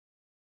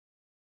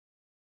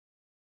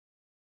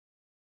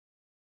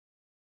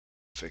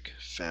Geographic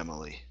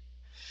family.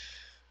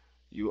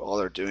 You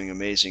all are doing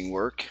amazing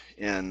work,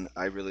 and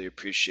I really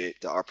appreciate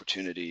the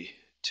opportunity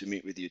to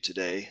meet with you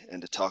today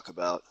and to talk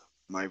about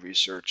my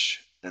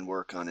research and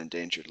work on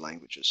endangered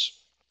languages.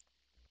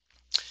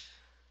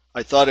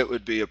 I thought it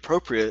would be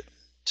appropriate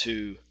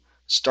to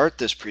start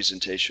this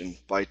presentation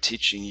by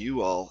teaching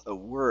you all a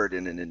word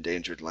in an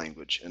endangered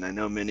language, and I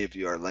know many of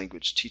you are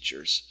language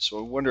teachers, so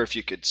I wonder if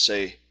you could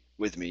say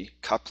with me,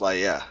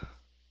 Kaplaya.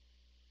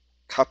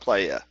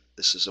 Kaplaya.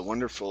 This is a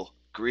wonderful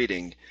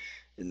greeting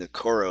in the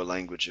Koro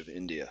language of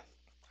India.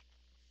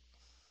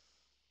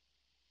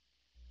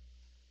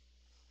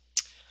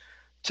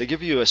 To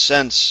give you a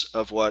sense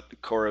of what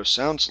Koro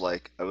sounds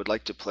like, I would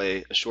like to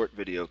play a short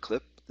video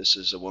clip. This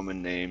is a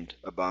woman named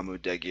Abamu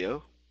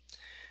Degio,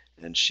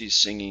 and she's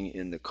singing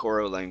in the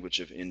Koro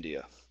language of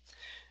India.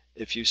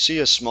 If you see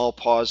a small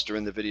pause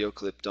during the video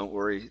clip, don't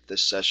worry,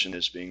 this session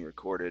is being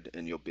recorded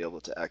and you'll be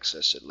able to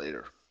access it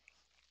later.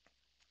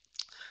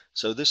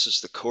 So this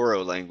is the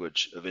Koro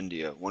language of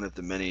India, one of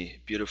the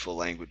many beautiful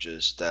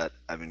languages that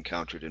I've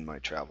encountered in my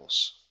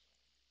travels.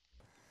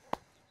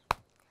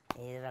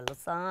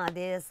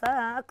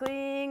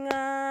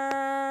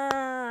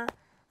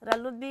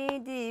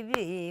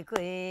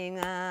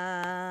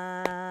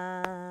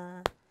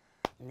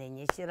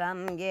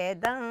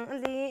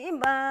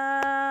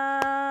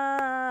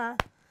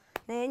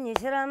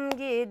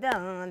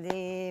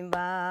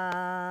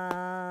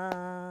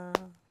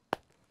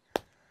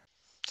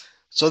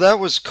 So that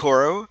was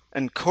Koro,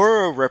 and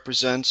Koro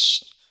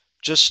represents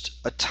just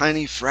a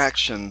tiny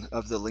fraction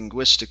of the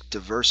linguistic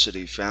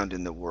diversity found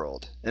in the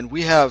world. And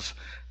we have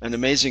an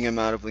amazing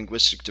amount of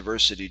linguistic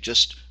diversity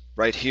just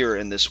right here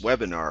in this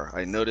webinar.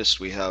 I noticed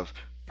we have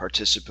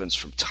participants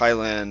from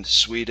Thailand,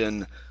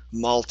 Sweden,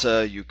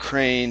 Malta,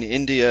 Ukraine,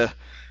 India,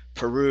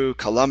 Peru,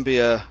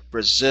 Colombia,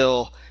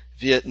 Brazil,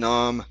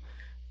 Vietnam,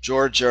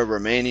 Georgia,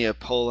 Romania,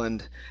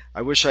 Poland.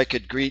 I wish I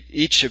could greet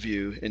each of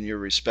you in your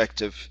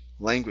respective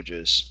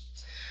languages.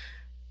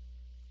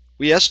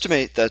 We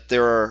estimate that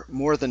there are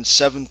more than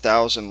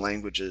 7,000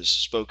 languages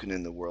spoken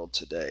in the world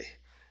today,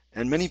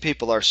 and many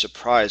people are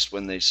surprised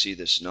when they see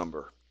this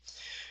number.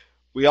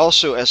 We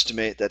also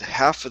estimate that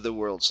half of the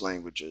world's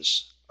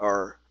languages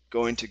are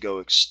going to go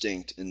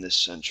extinct in this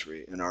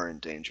century and are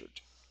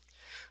endangered.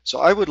 So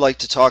I would like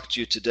to talk to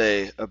you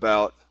today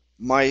about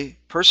my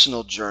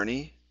personal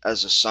journey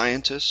as a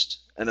scientist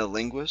and a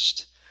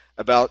linguist,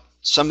 about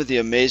some of the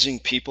amazing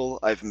people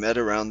I've met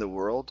around the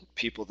world,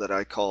 people that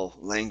I call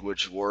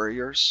language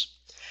warriors.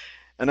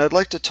 And I'd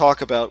like to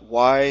talk about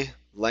why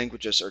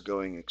languages are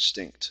going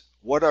extinct.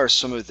 What are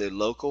some of the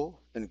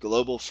local and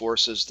global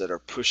forces that are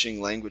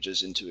pushing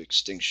languages into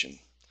extinction?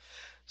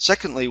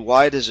 Secondly,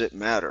 why does it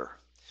matter?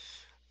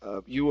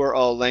 You are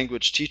all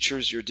language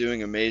teachers. You're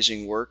doing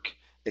amazing work,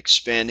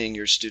 expanding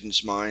your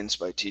students' minds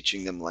by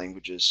teaching them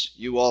languages.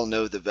 You all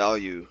know the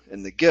value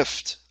and the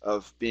gift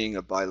of being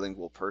a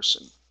bilingual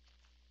person.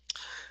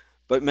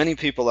 But many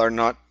people are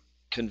not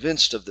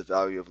convinced of the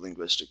value of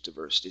linguistic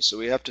diversity, so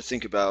we have to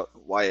think about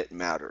why it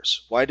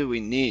matters. Why do we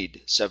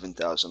need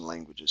 7,000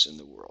 languages in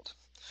the world?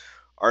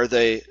 Are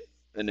they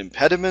an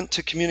impediment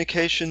to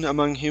communication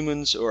among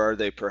humans, or are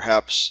they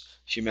perhaps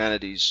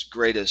humanity's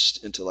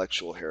greatest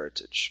intellectual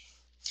heritage?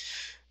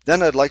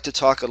 Then I'd like to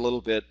talk a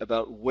little bit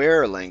about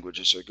where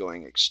languages are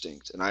going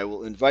extinct, and I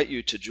will invite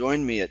you to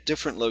join me at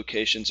different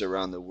locations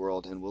around the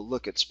world, and we'll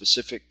look at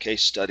specific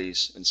case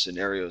studies and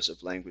scenarios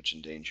of language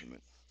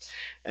endangerment.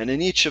 And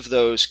in each of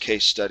those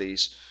case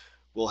studies,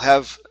 we'll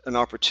have an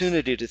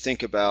opportunity to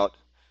think about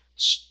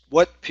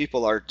what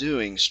people are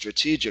doing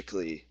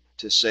strategically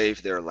to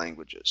save their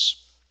languages.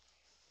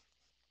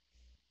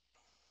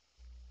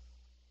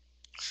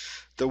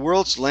 The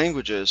world's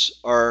languages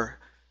are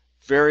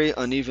very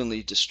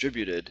unevenly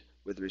distributed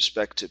with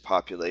respect to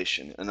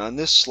population. And on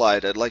this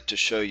slide, I'd like to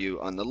show you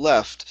on the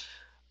left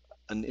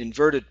an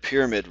inverted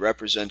pyramid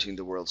representing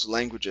the world's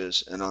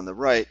languages, and on the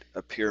right,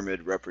 a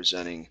pyramid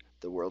representing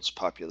the world's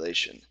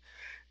population.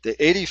 The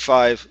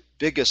 85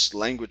 biggest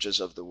languages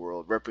of the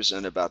world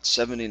represent about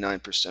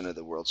 79% of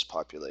the world's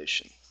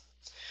population.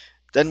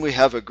 Then we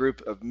have a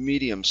group of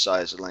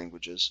medium-sized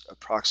languages,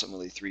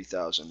 approximately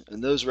 3,000,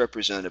 and those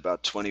represent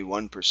about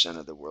 21%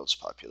 of the world's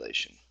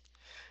population.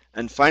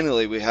 And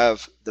finally, we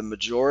have the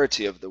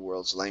majority of the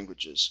world's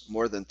languages,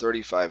 more than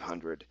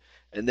 3,500,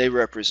 and they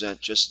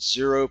represent just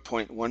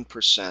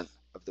 0.1%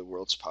 of the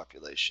world's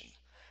population.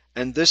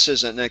 And this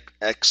is an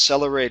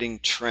accelerating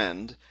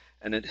trend,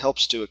 and it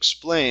helps to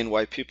explain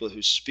why people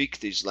who speak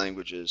these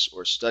languages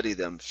or study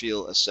them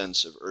feel a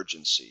sense of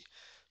urgency.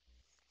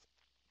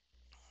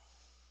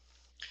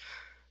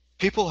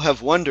 People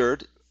have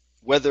wondered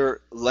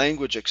whether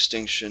language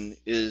extinction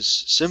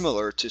is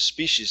similar to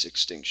species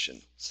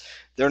extinction.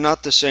 They're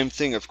not the same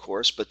thing, of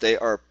course, but they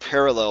are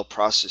parallel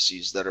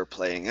processes that are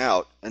playing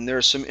out, and there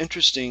are some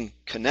interesting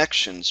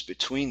connections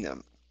between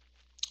them.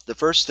 The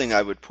first thing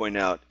I would point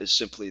out is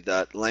simply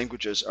that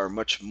languages are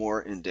much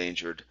more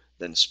endangered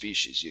than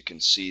species. You can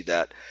see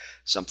that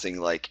something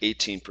like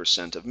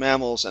 18% of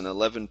mammals and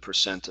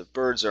 11% of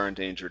birds are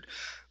endangered,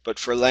 but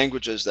for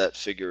languages that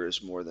figure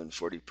is more than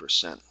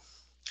 40%.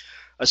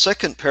 A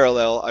second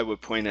parallel I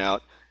would point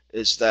out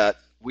is that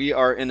we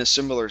are in a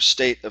similar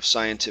state of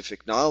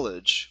scientific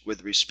knowledge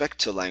with respect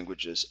to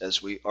languages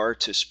as we are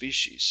to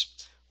species.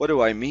 What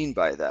do I mean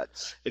by that?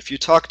 If you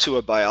talk to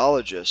a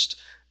biologist,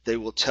 they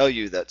will tell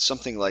you that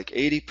something like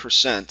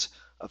 80%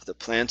 of the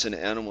plant and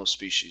animal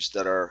species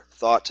that are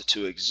thought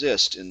to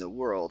exist in the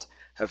world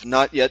have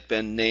not yet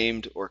been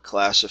named or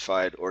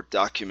classified or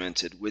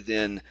documented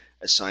within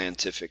a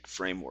scientific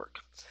framework.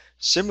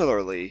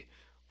 Similarly,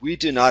 we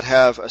do not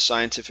have a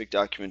scientific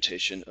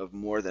documentation of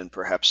more than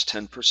perhaps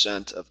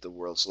 10% of the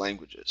world's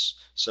languages.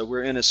 So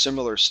we're in a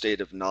similar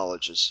state of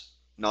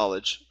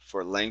knowledge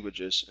for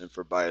languages and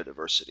for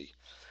biodiversity.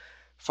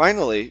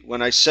 Finally,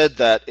 when I said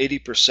that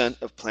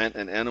 80% of plant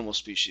and animal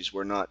species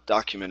were not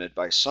documented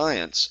by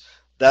science,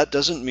 that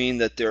doesn't mean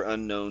that they're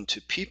unknown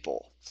to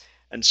people.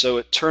 And so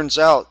it turns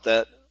out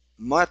that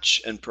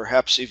much, and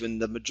perhaps even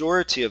the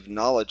majority of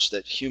knowledge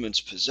that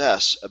humans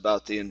possess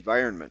about the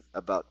environment,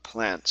 about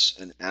plants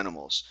and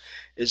animals,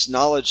 is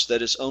knowledge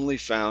that is only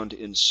found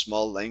in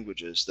small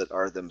languages that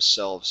are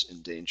themselves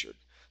endangered.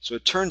 So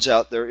it turns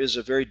out there is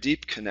a very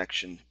deep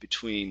connection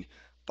between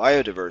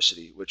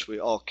biodiversity, which we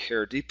all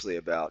care deeply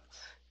about,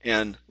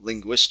 and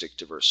linguistic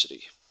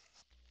diversity.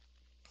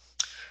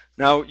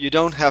 Now, you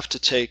don't have to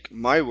take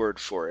my word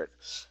for it,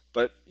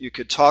 but you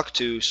could talk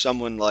to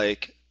someone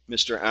like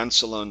Mr.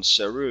 Anselon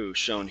Seru,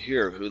 shown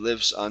here, who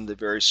lives on the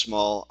very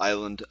small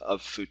island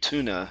of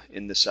Futuna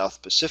in the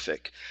South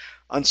Pacific.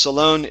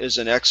 Anselon is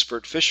an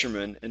expert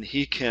fisherman, and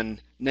he can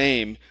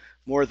name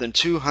more than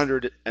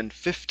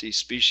 250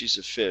 species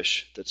of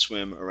fish that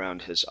swim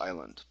around his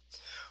island.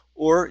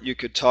 Or you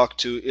could talk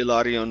to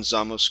Hilarion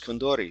Zamos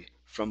Condori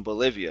from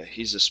Bolivia.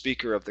 He's a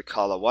speaker of the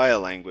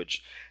Kalawaya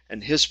language,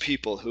 and his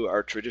people, who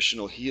are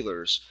traditional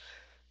healers,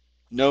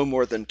 know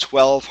more than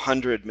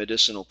 1,200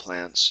 medicinal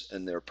plants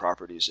and their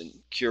properties and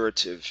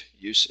curative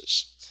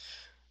uses.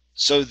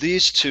 So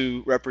these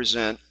two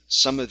represent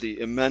some of the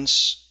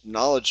immense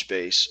knowledge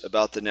base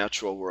about the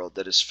natural world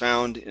that is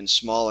found in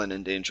small and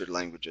endangered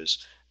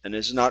languages and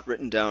is not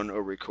written down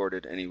or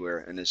recorded anywhere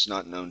and is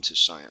not known to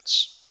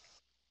science.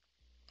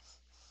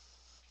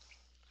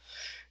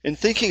 In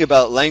thinking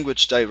about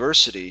language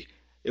diversity,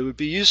 it would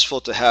be useful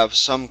to have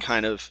some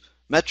kind of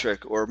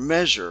metric or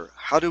measure.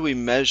 How do we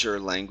measure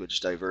language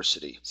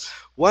diversity?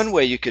 One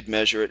way you could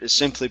measure it is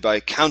simply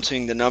by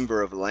counting the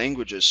number of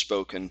languages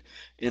spoken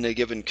in a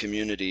given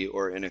community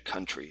or in a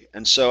country.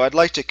 And so I'd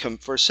like to,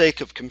 for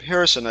sake of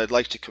comparison, I'd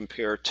like to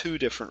compare two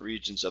different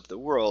regions of the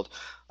world.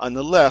 On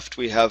the left,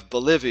 we have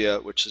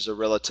Bolivia, which is a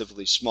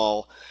relatively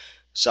small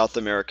South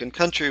American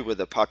country with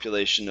a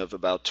population of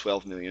about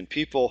 12 million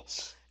people.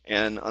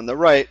 And on the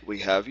right, we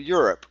have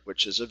Europe,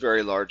 which is a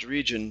very large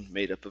region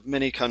made up of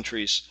many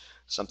countries,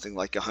 something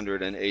like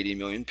 180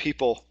 million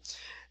people.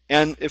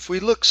 And if we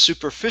look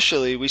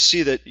superficially, we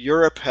see that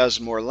Europe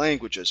has more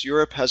languages.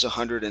 Europe has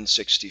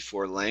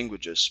 164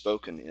 languages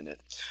spoken in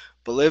it.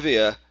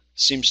 Bolivia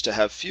seems to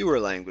have fewer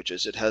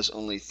languages. It has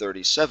only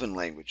 37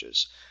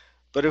 languages.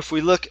 But if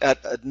we look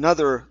at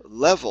another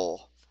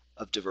level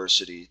of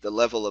diversity, the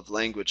level of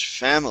language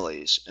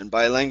families, and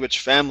by language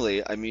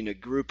family I mean a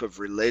group of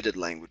related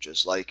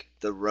languages like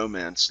the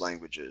Romance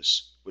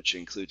languages, which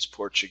includes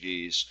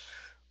Portuguese,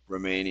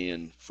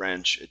 Romanian,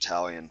 French,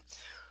 Italian,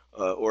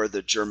 or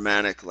the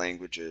Germanic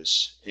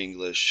languages,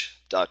 English,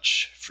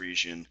 Dutch,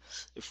 Frisian.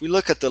 If we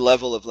look at the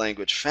level of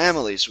language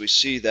families, we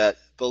see that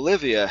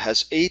Bolivia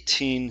has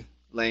 18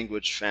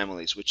 language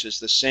families, which is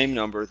the same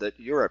number that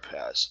Europe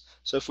has.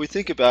 So if we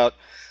think about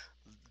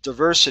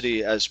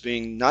diversity as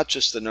being not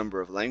just the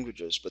number of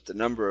languages, but the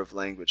number of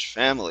language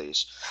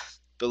families,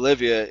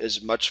 Bolivia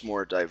is much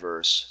more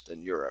diverse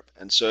than Europe.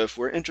 And so if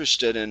we're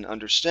interested in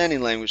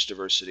understanding language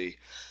diversity,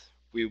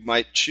 we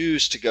might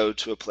choose to go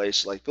to a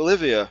place like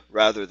Bolivia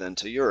rather than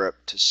to Europe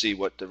to see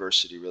what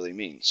diversity really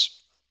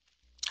means.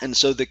 And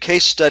so the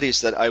case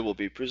studies that I will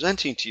be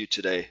presenting to you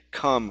today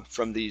come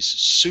from these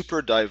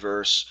super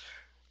diverse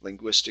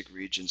linguistic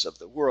regions of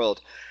the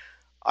world.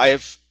 I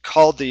have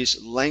called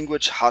these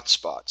language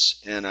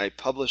hotspots, and I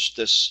published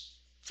this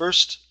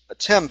first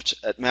attempt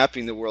at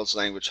mapping the world's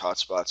language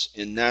hotspots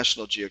in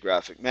National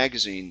Geographic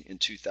magazine in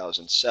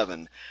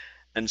 2007.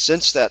 And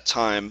since that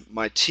time,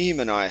 my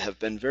team and I have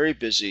been very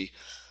busy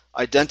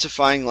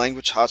identifying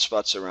language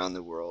hotspots around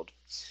the world,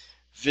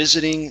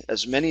 visiting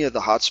as many of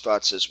the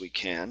hotspots as we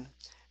can,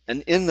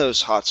 and in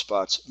those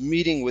hotspots,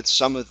 meeting with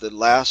some of the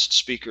last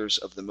speakers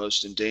of the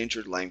most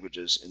endangered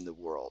languages in the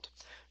world,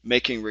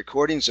 making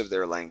recordings of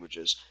their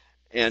languages,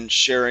 and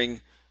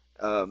sharing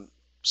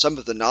some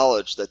of the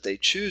knowledge that they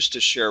choose to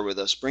share with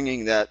us,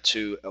 bringing that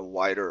to a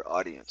wider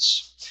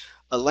audience.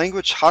 A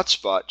language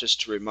hotspot,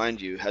 just to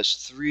remind you, has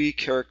three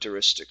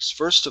characteristics.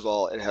 First of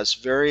all, it has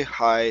very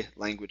high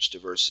language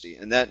diversity,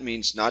 and that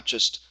means not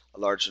just a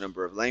large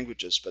number of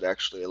languages, but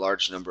actually a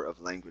large number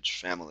of language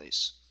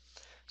families.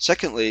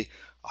 Secondly,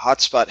 a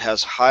hotspot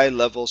has high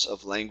levels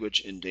of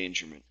language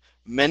endangerment.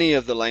 Many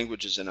of the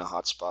languages in a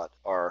hotspot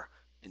are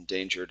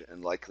endangered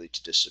and likely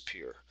to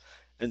disappear.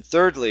 And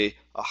thirdly,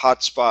 a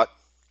hotspot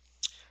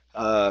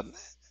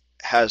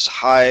has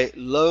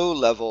low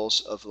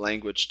levels of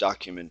language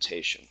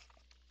documentation.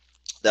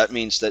 That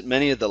means that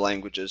many of the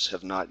languages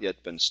have not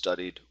yet been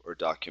studied or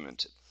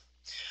documented.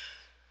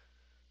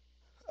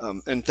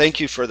 And thank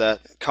you for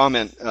that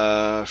comment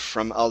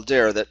from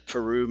Alder that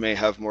Peru may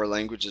have more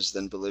languages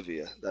than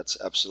Bolivia. That's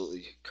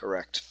absolutely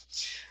correct.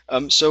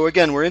 So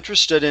again, we're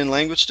interested in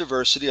language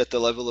diversity at the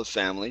level of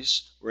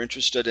families. We're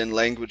interested in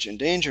language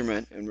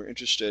endangerment, and we're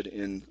interested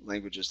in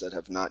languages that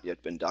have not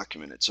yet been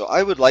documented. So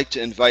I would like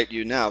to invite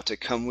you now to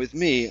come with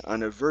me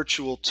on a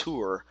virtual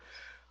tour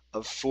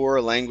of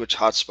 4 language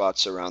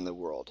hotspots around the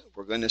world.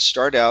 We're going to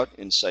start out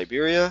in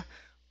Siberia,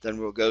 then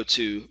we'll go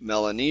to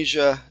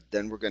Melanesia,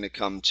 then we're going to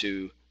come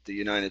to the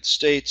United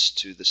States,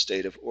 to the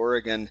state of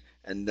Oregon,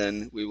 and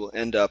then we will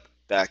end up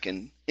back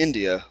in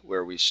India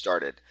where we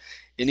started.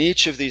 In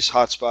each of these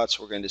hotspots,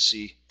 we're going to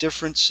see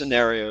different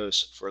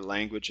scenarios for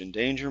language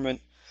endangerment,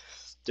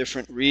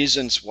 different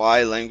reasons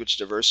why language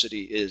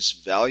diversity is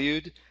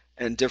valued,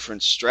 and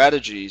different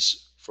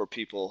strategies for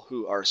people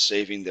who are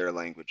saving their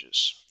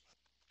languages.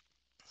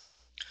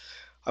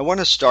 I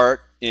want to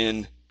start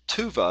in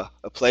Tuva,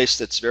 a place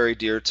that's very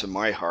dear to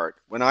my heart.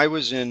 When I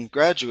was in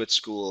graduate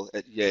school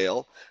at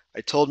Yale, I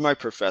told my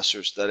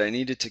professors that I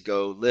needed to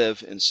go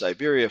live in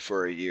Siberia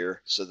for a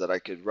year so that I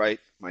could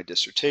write my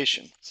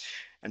dissertation.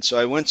 And so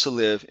I went to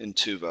live in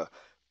Tuva.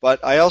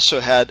 But I also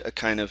had a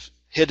kind of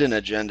hidden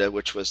agenda,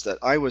 which was that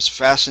I was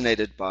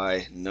fascinated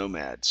by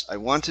nomads. I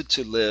wanted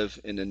to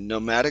live in a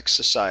nomadic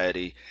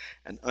society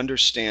and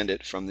understand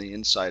it from the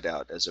inside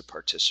out as a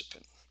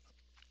participant.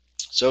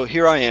 So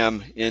here I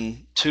am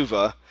in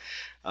Tuva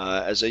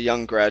as a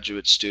young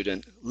graduate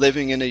student,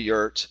 living in a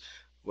yurt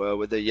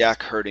with a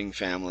yak herding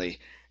family.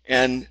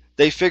 And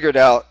they figured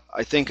out,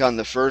 I think on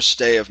the first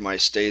day of my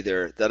stay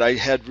there, that I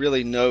had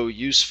really no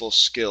useful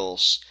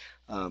skills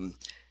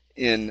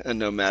in a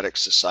nomadic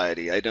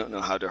society. I don't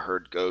know how to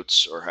herd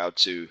goats or how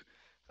to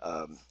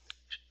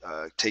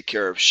take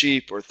care of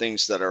sheep or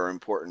things that are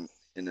important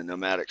in a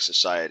nomadic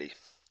society.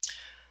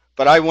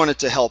 But I wanted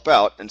to help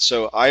out, and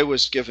so I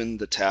was given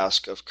the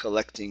task of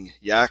collecting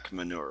yak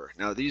manure.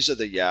 Now these are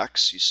the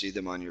yaks, you see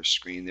them on your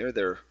screen there.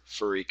 They're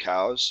furry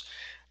cows.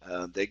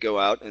 They go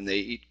out and they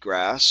eat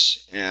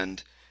grass,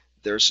 and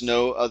there's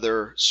no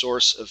other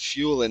source of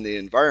fuel in the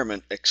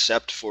environment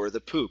except for the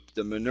poop,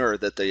 the manure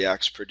that the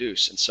yaks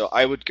produce. And so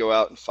I would go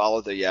out and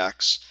follow the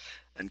yaks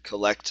and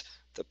collect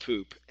the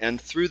poop. And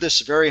through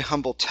this very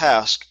humble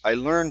task, I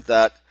learned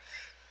that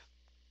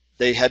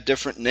they had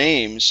different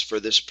names for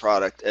this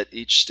product at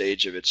each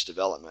stage of its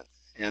development.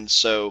 And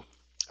so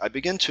I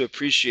began to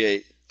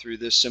appreciate through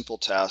this simple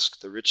task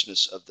the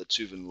richness of the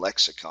Tuvan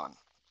lexicon.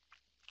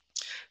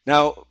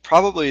 Now,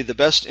 probably the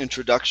best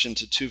introduction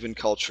to Tuvan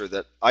culture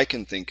that I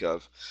can think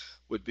of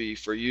would be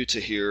for you to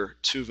hear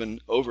Tuvan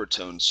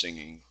overtone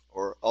singing,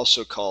 or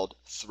also called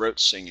throat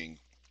singing.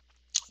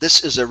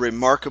 This is a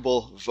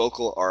remarkable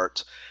vocal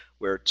art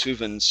where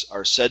Tuvans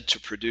are said to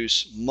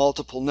produce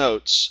multiple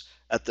notes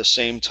at the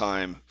same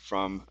time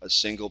from a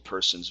single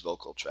person's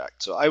vocal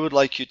tract. So I would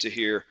like you to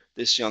hear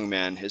this young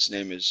man. His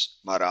name is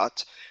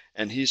Marat,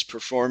 and he's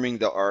performing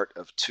the art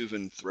of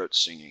Tuvan throat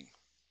singing.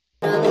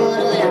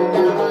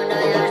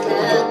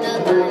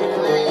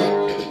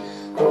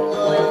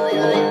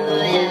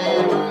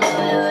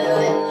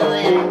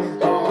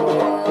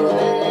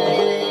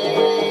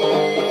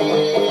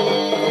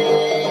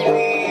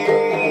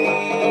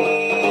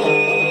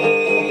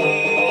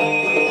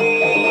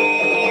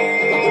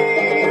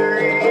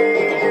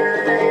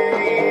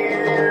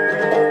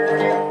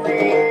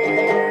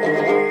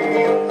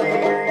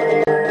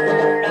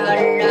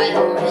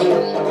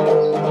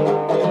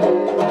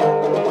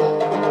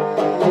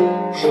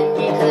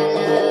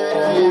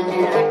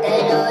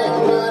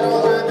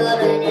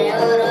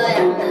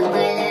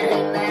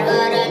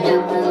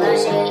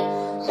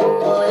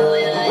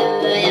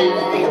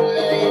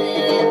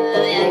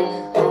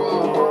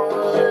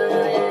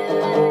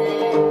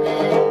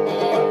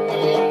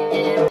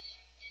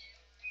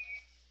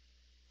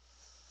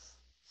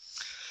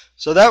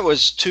 So that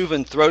was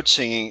Tuvan throat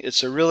singing.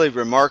 It's a really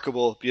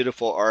remarkable,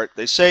 beautiful art.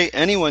 They say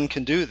anyone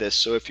can do this,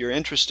 so if you're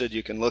interested,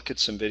 you can look at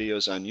some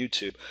videos on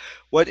YouTube.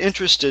 What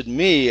interested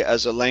me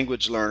as a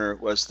language learner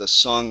was the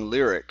song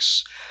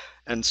lyrics.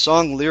 And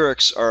song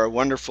lyrics are a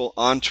wonderful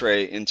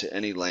entree into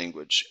any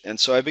language. And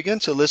so I began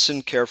to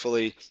listen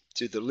carefully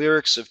to the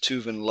lyrics of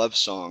Tuvan love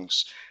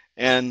songs.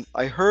 And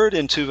I heard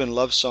in Tuvan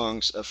love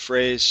songs a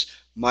phrase,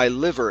 "My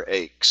liver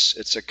aches."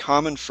 It's a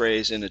common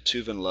phrase in a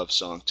Tuvan love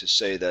song to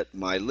say that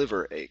my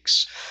liver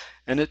aches.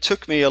 And it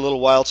took me a little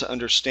while to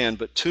understand,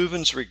 but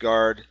Tuvans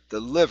regard the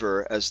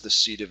liver as the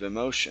seat of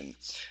emotion.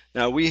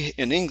 Now we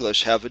in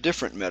English have a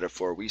different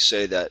metaphor. We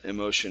say that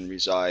emotion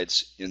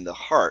resides in the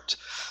heart.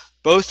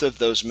 Both of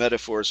those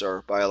metaphors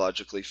are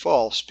biologically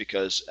false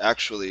because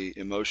actually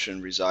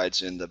emotion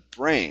resides in the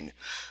brain.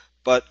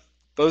 But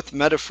both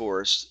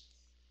metaphors,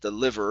 the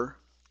liver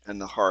and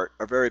the heart,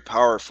 are very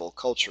powerful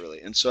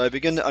culturally. And so I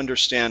begin to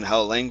understand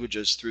how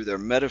languages through their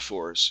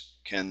metaphors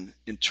can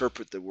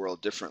interpret the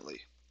world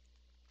differently.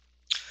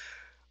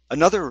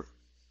 Another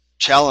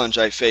challenge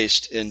I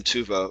faced in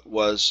Tuva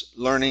was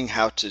learning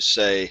how to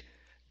say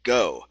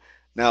go.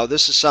 Now,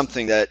 this is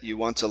something that you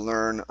want to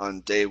learn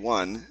on day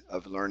one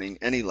of learning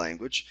any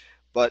language,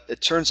 but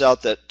it turns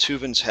out that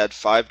Tuvans had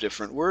 5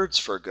 different words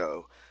for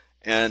go,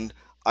 and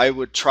I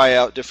would try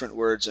out different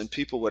words and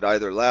people would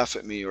either laugh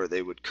at me or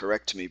they would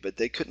correct me, but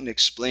they couldn't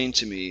explain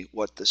to me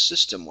what the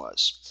system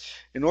was.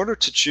 In order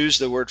to choose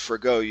the word for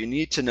go, you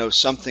need to know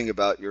something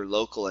about your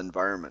local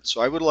environment.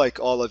 So I would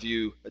like all of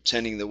you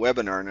attending the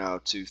webinar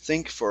now to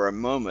think for a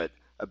moment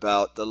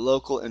about the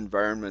local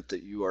environment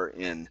that you are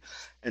in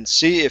and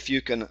see if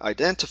you can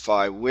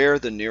identify where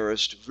the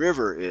nearest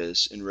river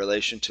is in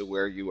relation to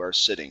where you are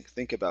sitting.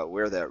 Think about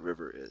where that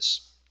river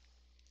is.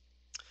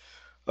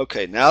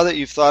 Okay, now that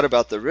you've thought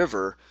about the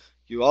river,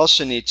 you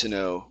also need to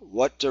know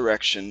what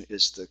direction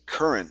is the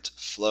current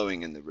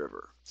flowing in the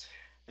river.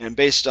 And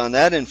based on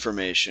that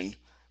information,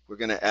 we're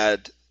going to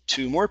add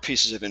 2 more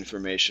pieces of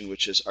information,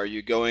 which is, are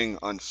you going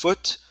on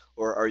foot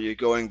or are you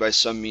going by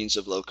some means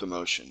of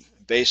locomotion?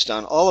 Based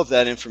on all of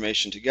that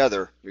information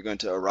together, you're going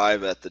to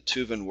arrive at the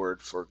Tuvan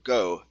word for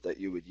go that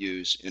you would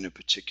use in a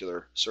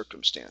particular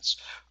circumstance.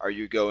 Are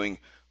you going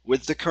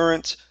with the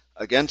current,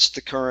 against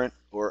the current,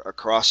 or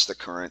across the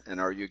current, and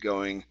are you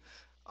going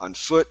on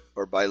foot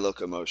or by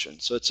locomotion?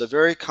 So it's a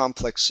very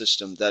complex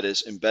system that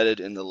is embedded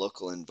in the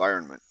local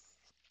environment.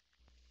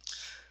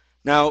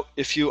 Now,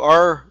 if you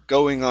are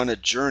going on a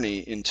journey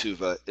in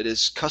Tuva, it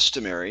is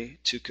customary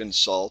to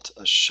consult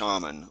a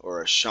shaman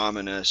or a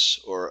shamaness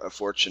or a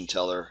fortune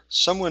teller,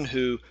 someone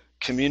who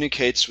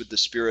communicates with the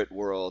spirit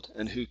world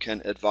and who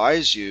can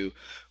advise you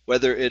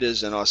whether it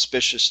is an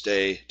auspicious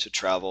day to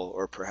travel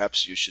or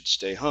perhaps you should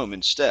stay home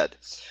instead.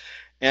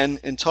 And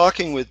in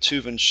talking with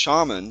Tuvan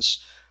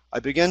shamans, I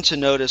began to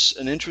notice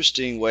an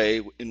interesting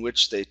way in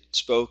which they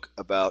spoke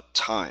about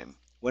time.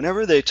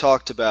 Whenever they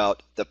talked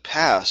about the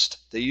past,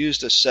 they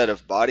used a set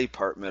of body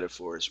part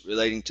metaphors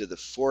relating to the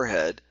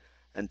forehead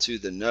and to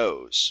the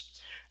nose.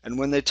 And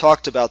when they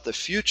talked about the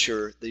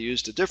future, they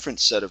used a different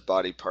set of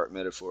body part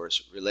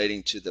metaphors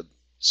relating to the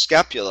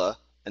scapula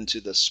and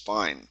to the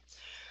spine.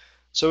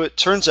 So it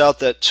turns out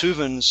that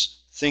Tuvans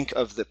think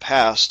of the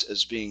past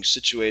as being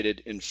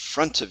situated in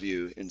front of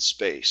you in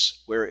space,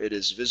 where it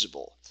is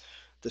visible.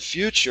 The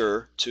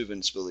future,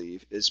 Tuvans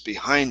believe, is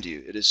behind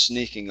you. It is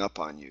sneaking up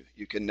on you.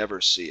 You can never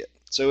see it.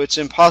 So it's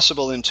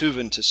impossible in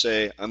Tuvan to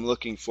say, I'm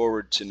looking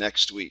forward to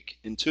next week.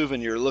 In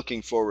Tuvan, you're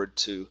looking forward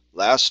to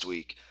last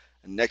week,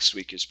 and next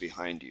week is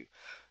behind you.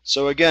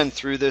 So again,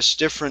 through this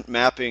different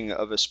mapping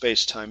of a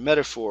space-time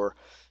metaphor,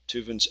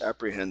 Tuvans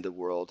apprehend the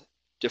world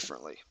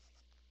differently.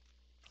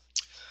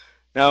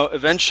 Now,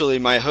 eventually,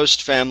 my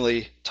host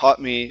family taught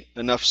me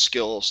enough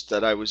skills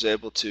that I was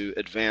able to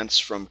advance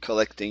from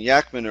collecting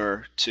yak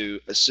manure to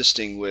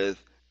assisting with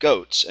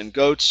goats. And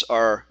goats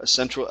are a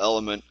central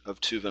element of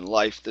Tuvan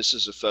life. This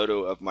is a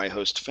photo of my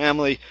host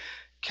family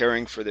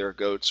caring for their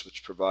goats,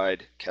 which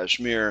provide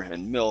cashmere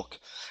and milk.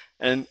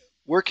 And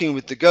working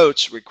with the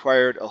goats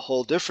required a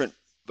whole different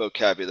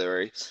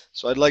vocabulary.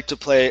 So I'd like to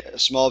play a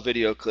small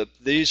video clip.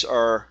 These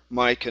are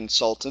my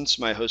consultants,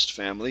 my host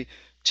family,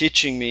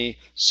 teaching me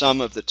some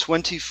of the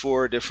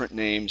 24 different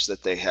names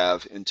that they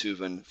have in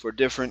Tuvan for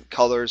different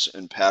colors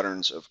and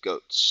patterns of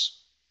goats.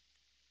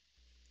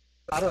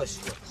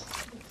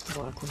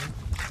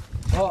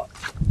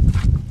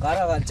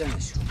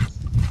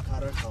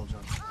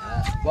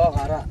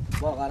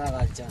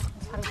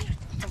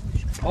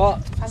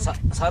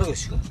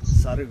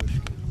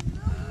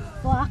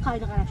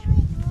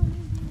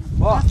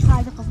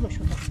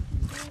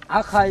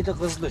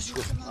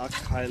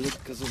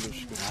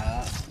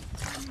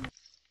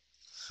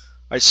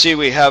 I see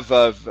we have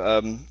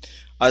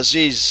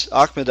Aziz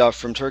Akhmedov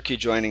from Turkey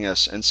joining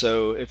us, and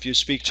so if you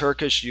speak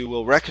Turkish, you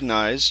will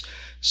recognize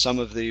some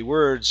of the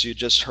words you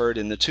just heard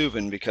in the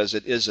Tuvan because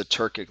it is a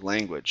Turkic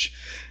language.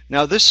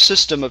 Now, this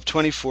system of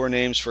 24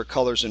 names for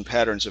colors and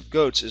patterns of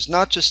goats is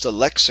not just a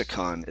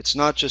lexicon, it's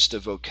not just a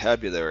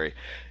vocabulary,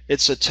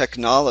 it's a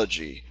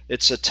technology,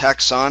 it's a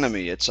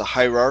taxonomy, it's a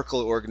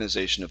hierarchical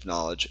organization of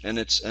knowledge, and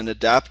it's an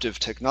adaptive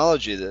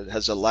technology that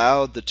has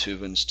allowed the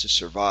Tuvans to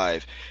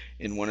survive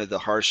in one of the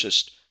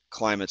harshest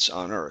climates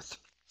on Earth.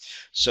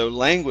 So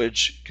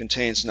language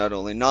contains not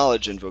only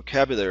knowledge and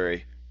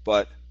vocabulary,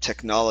 but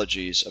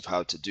technologies of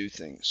how to do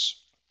things.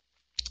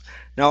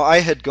 Now, I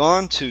had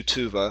gone to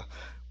Tuva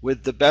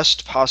with the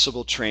best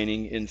possible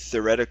training in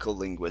theoretical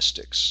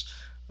linguistics.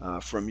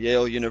 From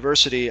Yale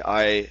University,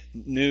 I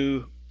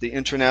knew the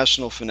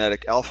International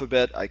Phonetic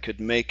Alphabet. I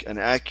could make an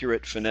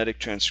accurate phonetic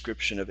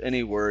transcription of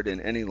any word in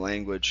any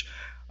language.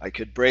 I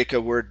could break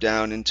a word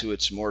down into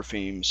its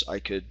morphemes. I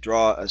could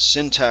draw a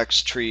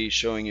syntax tree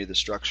showing you the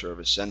structure of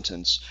a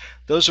sentence.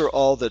 Those are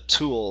all the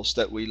tools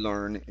that we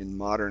learn in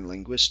modern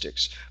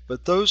linguistics.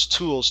 But those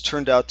tools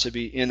turned out to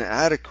be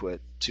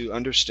inadequate to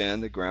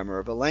understand the grammar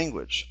of a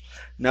language.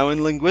 Now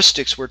in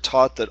linguistics, we're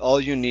taught that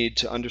all you need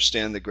to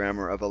understand the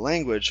grammar of a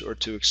language or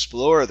to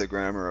explore the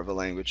grammar of a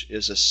language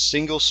is a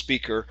single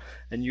speaker,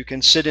 and you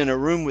can sit in a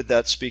room with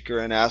that speaker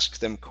and ask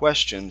them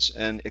questions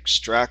and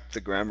extract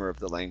the grammar of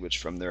the language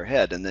from their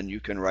head, and then you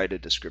can write a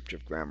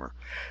descriptive grammar.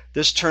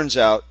 This turns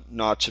out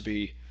not to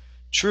be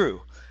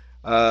true.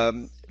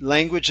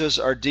 Languages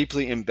are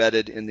deeply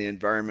embedded in the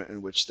environment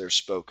in which they're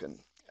spoken,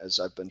 as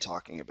I've been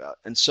talking about.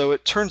 And so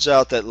it turns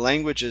out that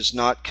language is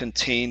not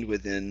contained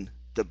within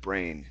the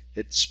brain.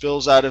 It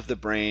spills out of the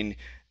brain.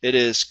 It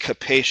is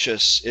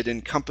capacious. It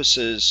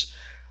encompasses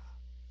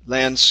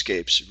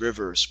landscapes,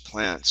 rivers,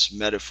 plants,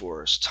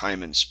 metaphors,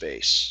 time and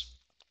space.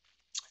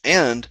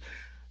 And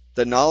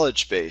the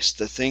knowledge base,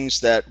 the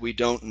things that we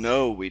don't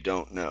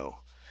know,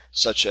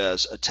 such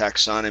as a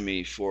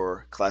taxonomy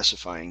for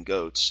classifying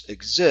goats,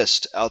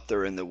 exist out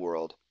there in the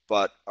world,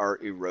 but are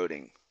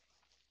eroding.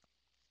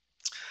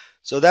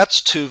 So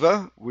that's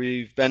Tuva.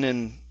 We've been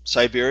in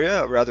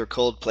Siberia, a rather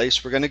cold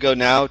place. We're going to go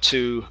now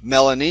to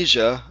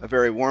Melanesia, a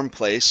very warm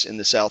place in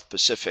the South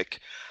Pacific,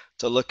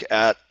 to look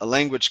at a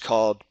language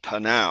called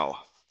Panau.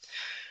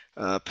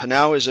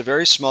 Panau is a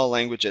very small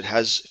language. It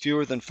has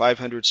fewer than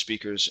 500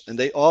 speakers, and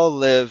they all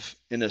live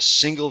in a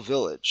single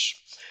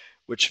village,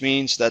 which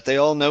means that they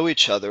all know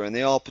each other and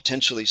they all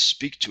potentially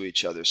speak to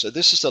each other. So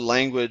this is a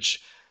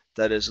language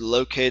that is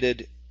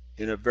located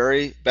in a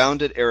very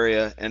bounded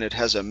area, and it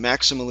has a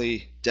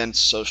maximally dense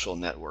social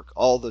network.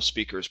 All the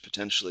speakers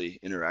potentially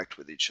interact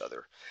with each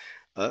other.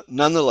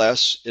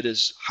 Nonetheless, it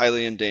is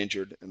highly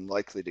endangered and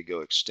likely to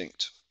go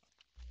extinct.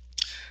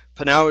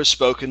 Panau is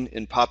spoken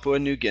in Papua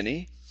New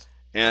Guinea,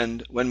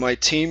 and when my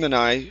team and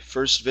I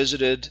first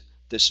visited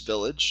this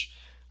village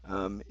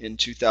in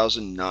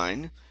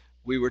 2009,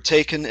 we were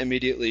taken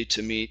immediately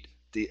to meet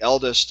the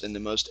eldest and the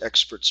most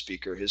expert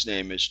speaker. His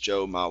name is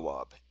Joe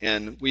Mawab.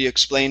 And we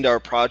explained our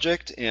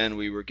project, and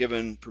we were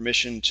given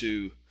permission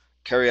to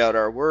carry out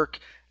our work.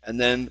 And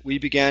then we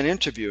began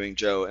interviewing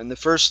Joe. And the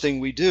first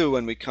thing we do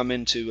when we come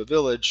into a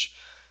village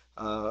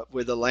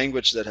with a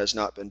language that has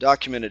not been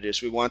documented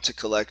is we want to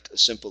collect a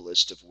simple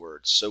list of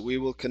words. So we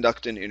will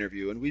conduct an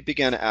interview, and we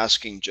began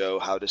asking Joe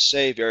how to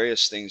say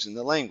various things in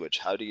the language.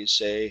 How do you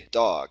say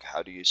dog?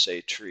 How do you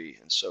say tree?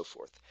 And so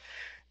forth.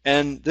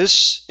 And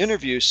this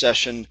interview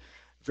session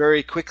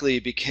very quickly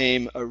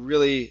became a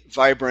really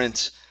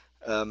vibrant,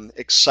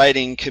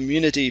 exciting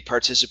community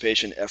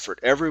participation effort.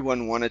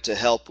 Everyone wanted to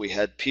help. We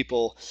had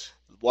people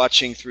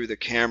watching through the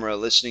camera,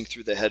 listening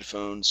through the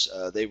headphones.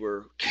 They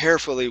were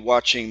carefully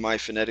watching my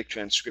phonetic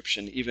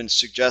transcription, even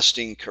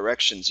suggesting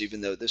corrections,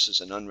 even though this is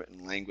an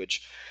unwritten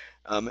language.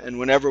 And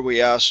whenever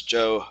we asked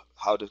Joe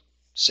how to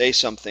say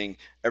something,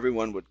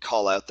 everyone would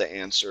call out the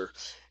answer.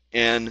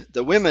 And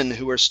the women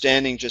who were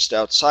standing just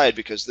outside,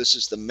 because this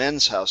is the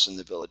men's house in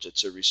the village,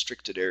 it's a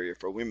restricted area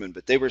for women,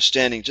 but they were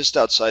standing just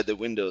outside the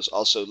windows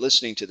also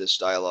listening to this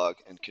dialogue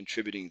and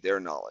contributing their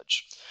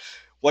knowledge.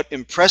 What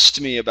impressed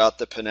me about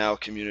the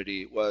Panau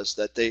community was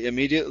that they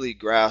immediately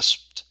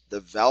grasped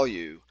the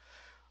value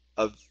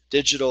of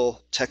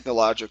digital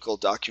technological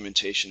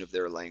documentation of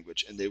their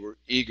language, and they were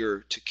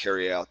eager to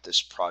carry out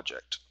this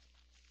project.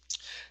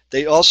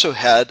 They also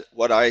had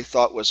what I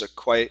thought was a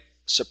quite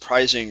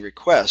surprising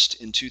request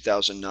in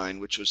 2009,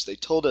 which was they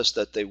told us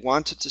that they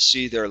wanted to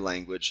see their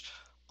language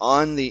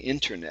on the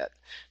internet.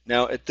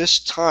 Now at this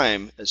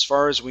time, as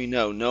far as we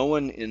know, no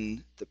one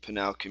in the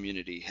Panau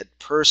community had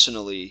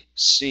personally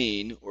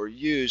seen or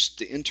used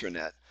the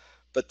internet,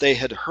 but they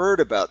had heard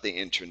about the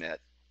internet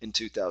in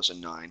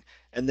 2009,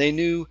 and they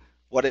knew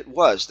what it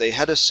was. They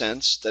had a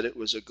sense that it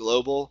was a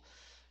global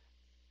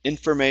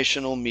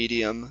informational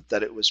medium,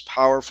 that it was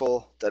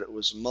powerful, that it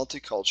was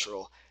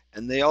multicultural,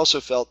 and they also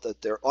felt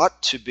that there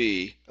ought to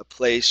be a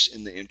place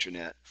in the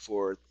internet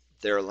for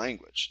their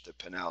language, the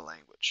Panau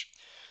language.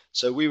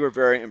 So we were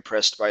very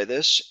impressed by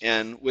this,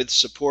 and with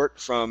support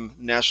from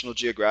National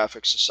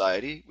Geographic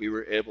Society, we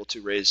were able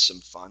to raise some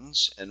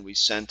funds, and we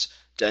sent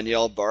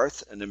Danielle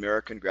Barth, an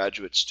American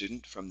graduate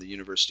student from the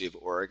University of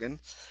Oregon.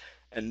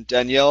 And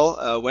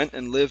Danielle went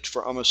and lived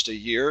for almost a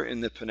year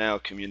in the Panau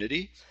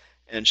community,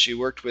 and she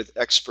worked with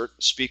expert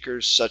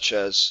speakers such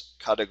as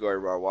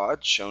Kadagoy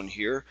Rawad, shown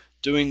here,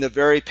 doing the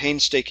very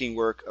painstaking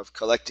work of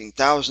collecting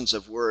thousands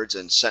of words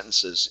and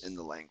sentences in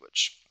the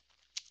language.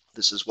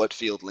 This is what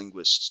field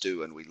linguists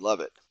do, and we love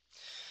it.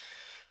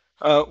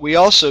 We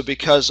also,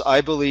 because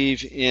I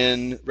believe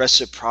in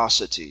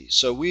reciprocity,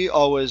 so we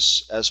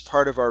always, as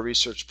part of our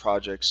research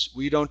projects,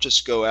 we don't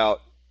just go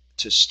out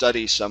to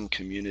study some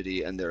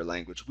community and their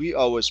language. We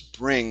always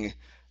bring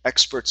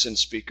experts and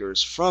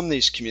speakers from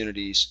these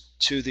communities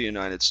to the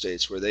United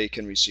States where they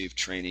can receive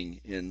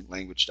training in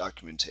language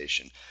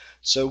documentation.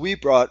 So we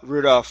brought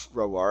Rudolf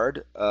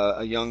Raward,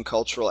 a young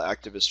cultural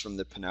activist from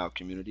the Panau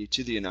community,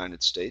 to the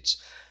United States.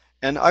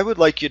 And I would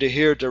like you to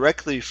hear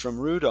directly from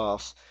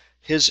Rudolf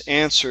his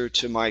answer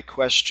to my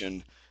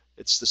question.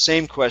 It's the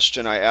same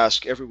question I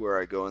ask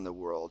everywhere I go in the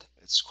world.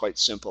 It's quite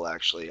simple,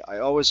 actually. I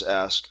always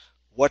ask,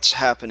 what's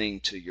happening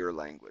to your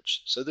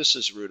language? So this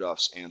is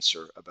Rudolph's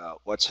answer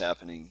about what's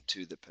happening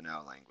to the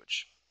Pinao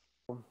language.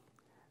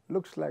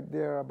 Looks like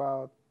there are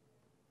about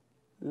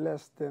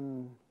less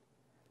than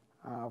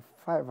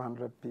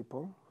 500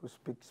 people who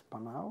speak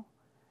Panao,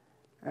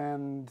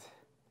 and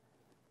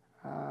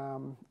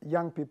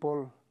young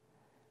people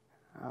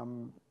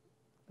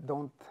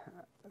don't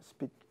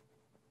speak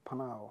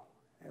Panao.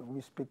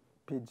 We speak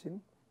Pidgin,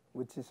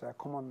 which is a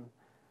common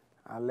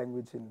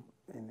language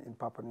in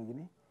Papua New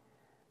Guinea.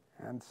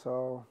 And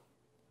so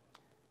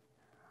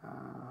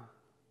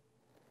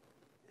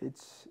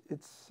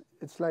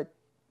it's like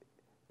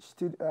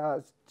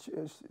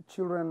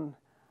children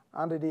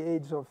under the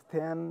age of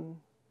 10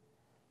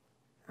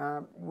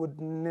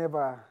 would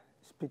never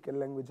speak a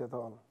language at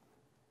all.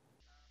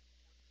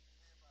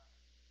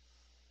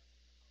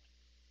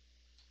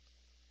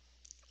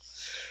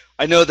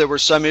 I know there were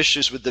some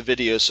issues with the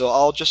video, so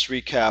I'll just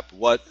recap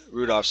what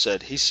Rudolph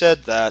said. He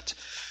said that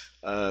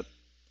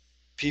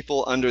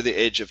people under the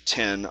age of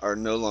 10 are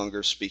no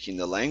longer speaking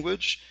the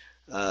language,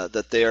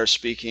 that they are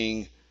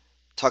speaking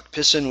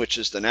Tuk-Pisin, which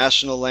is the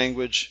national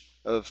language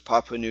of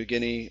Papua New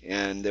Guinea,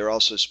 and they're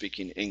also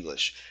speaking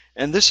English.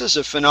 And this is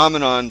a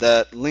phenomenon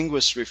that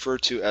linguists refer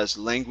to as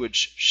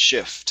language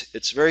shift.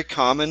 It's very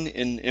common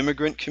in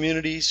immigrant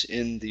communities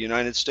in the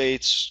United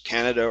States,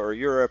 Canada, or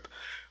Europe,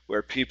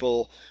 where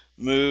people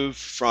move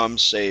from,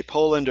 say,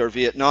 Poland or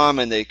Vietnam,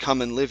 and they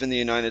come and live in the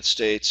United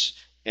States,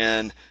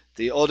 and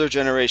the older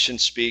generation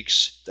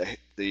speaks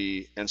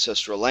the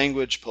ancestral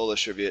language,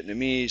 Polish or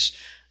Vietnamese.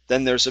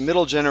 Then there's a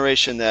middle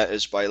generation that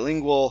is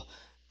bilingual,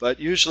 but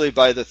usually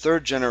by the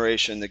third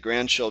generation, the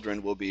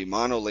grandchildren will be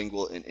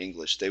monolingual in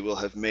English. They will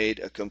have made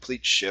a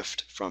complete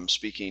shift from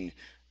speaking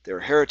their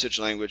heritage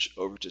language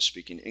over to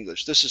speaking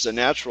English. This is a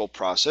natural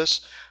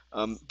process,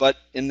 but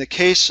in the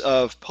case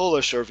of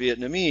Polish or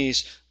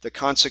Vietnamese, the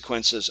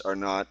consequences are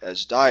not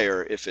as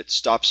dire if it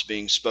stops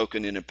being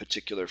spoken in a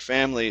particular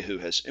family who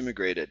has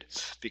immigrated,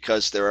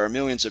 because there are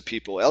millions of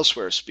people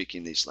elsewhere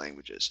speaking these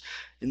languages.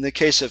 In the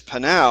case of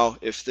Pinao,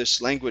 if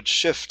this language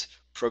shift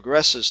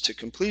progresses to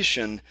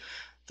completion,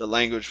 the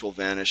language will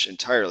vanish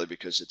entirely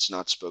because it's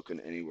not spoken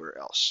anywhere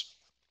else.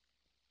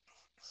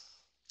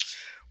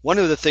 One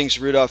of the things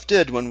Rudolph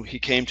did when he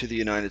came to the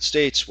United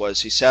States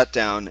was he sat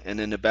down, and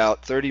in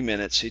about 30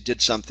 minutes he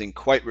did something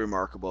quite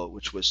remarkable,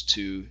 which was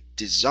to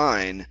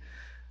design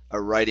a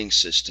writing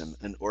system,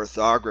 an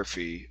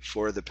orthography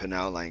for the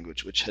Pinao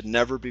language, which had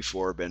never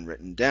before been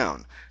written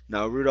down.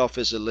 Now, Rudolph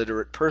is a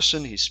literate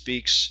person. He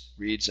speaks,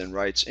 reads, and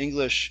writes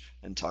English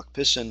and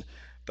Tuk-Pisin,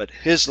 but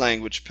his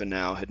language,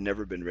 Pinao, had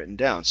never been written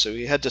down. So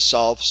he had to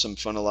solve some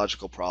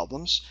phonological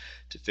problems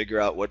to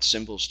figure out what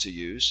symbols to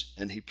use,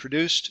 and he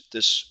produced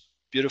this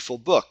beautiful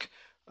book,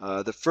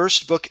 the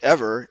first book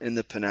ever in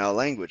the Pinao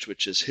language,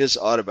 which is his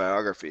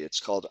autobiography. It's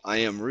called I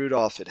Am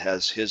Rudolph. It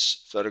has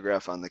his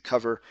photograph on the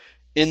cover.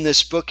 In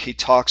this book, he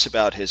talks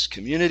about his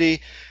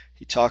community.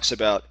 He talks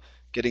about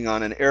getting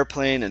on an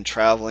airplane and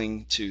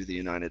traveling to the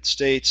United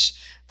States.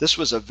 This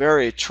was a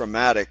very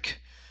traumatic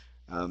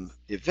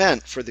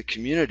event for the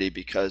community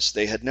because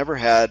they had never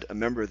had a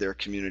member of their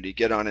community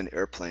get on an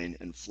airplane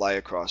and fly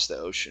across the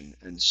ocean.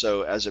 And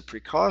so as a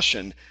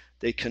precaution,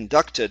 they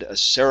conducted a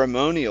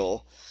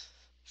ceremonial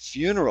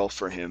funeral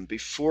for him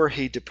before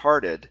he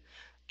departed,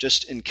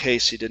 just in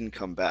case he didn't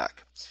come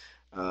back.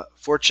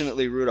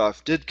 Fortunately,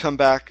 Rudolph did come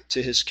back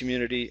to his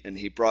community, and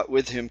he brought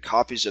with him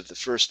copies of the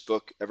first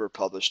book ever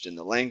published in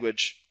the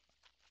language.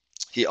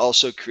 He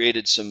also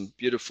created some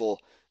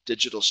beautiful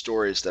digital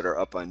stories that are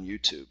up on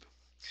YouTube.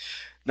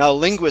 Now,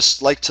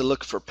 linguists like to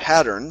look for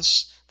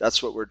patterns.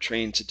 That's what we're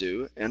trained to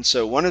do. And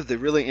so one of the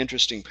really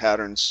interesting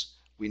patterns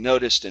we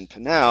noticed in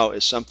Pinao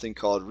is something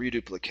called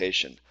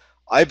reduplication.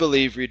 I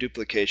believe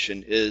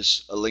reduplication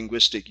is a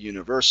linguistic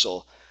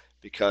universal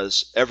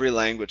because every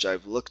language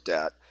I've looked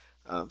at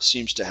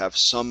seems to have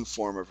some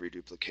form of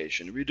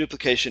reduplication.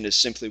 Reduplication is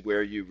simply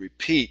where you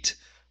repeat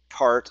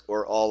part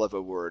or all of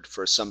a word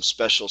for some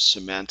special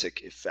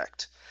semantic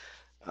effect.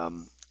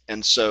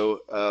 And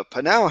so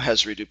Pinao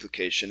has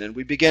reduplication, and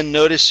we began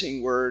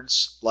noticing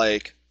words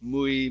like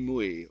mui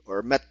mui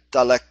or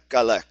metalek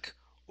galek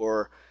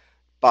or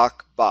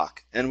bak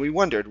bak, and we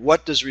wondered,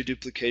 what does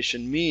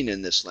reduplication mean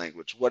in this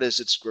language? What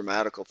is its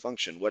grammatical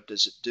function? What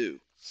does it do?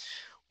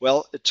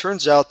 Well, it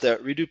turns out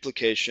that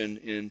reduplication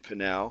in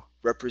Pinao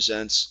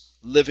represents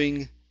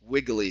living,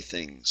 wiggly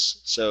things.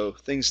 So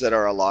things that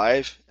are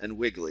alive and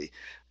wiggly.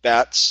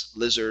 Bats,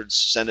 lizards,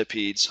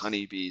 centipedes,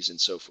 honeybees,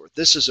 and so forth.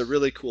 This is a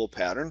really cool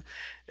pattern.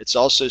 It's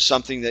also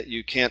something that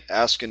you can't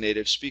ask a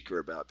native speaker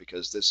about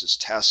because this is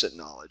tacit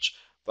knowledge.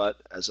 But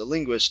as a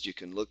linguist, you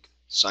can look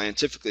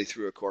scientifically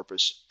through a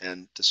corpus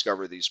and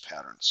discover these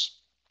patterns.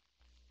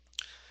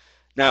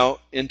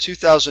 Now, in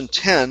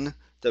 2010,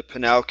 the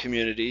Pinao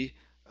community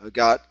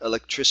got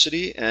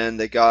electricity and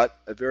they got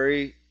a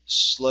very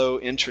slow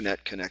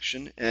internet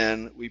connection,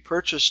 and we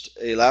purchased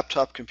a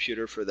laptop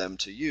computer for them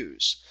to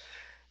use.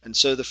 And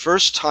so the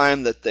first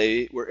time that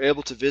they were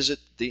able to visit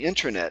the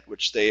internet,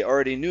 which they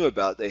already knew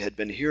about, they had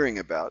been hearing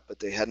about, but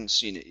they hadn't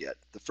seen it yet.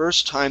 The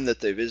first time that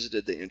they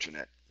visited the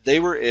internet, they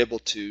were able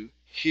to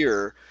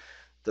hear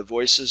the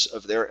voices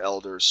of their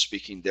elders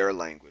speaking their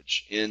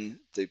language in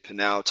the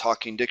Pinao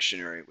Talking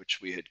Dictionary,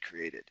 which we had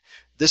created.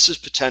 This is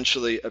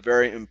potentially a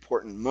very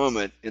important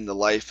moment in the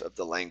life of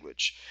the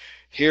language.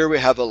 Here we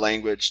have a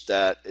language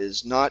that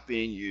is not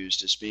being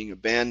used, is being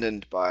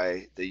abandoned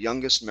by the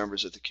youngest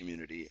members of the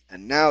community,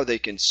 and now they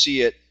can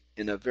see it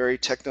in a very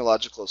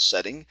technological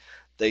setting.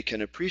 They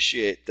can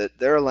appreciate that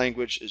their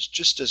language is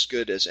just as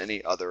good as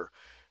any other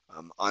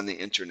on the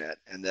internet,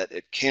 and that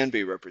it can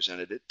be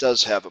represented. It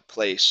does have a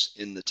place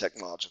in the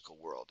technological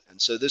world.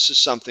 And so this is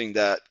something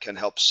that can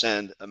help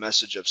send a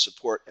message of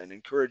support and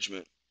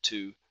encouragement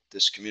to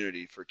this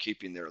community for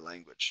keeping their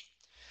language.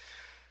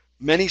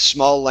 Many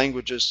small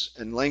languages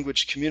and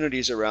language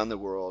communities around the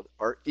world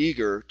are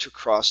eager to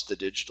cross the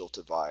digital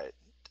divide.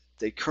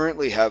 They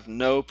currently have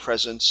no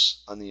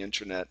presence on the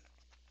internet,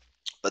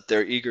 but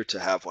they're eager to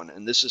have one.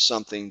 And this is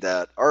something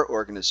that our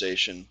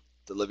organization,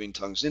 the Living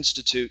Tongues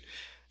Institute,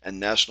 and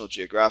National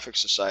Geographic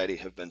Society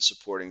have been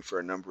supporting for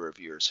a number of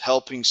years,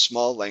 helping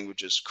small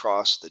languages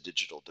cross the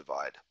digital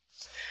divide.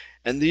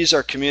 And these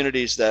are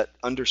communities that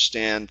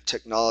understand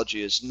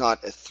technology is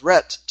not a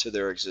threat to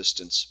their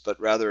existence, but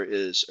rather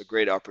is a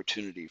great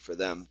opportunity for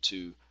them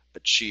to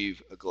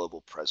achieve a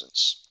global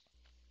presence.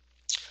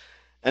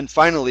 And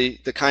finally,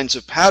 the kinds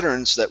of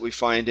patterns that we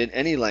find in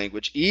any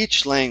language.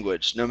 Each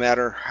language, no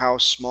matter how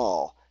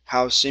small,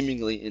 how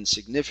seemingly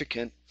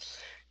insignificant,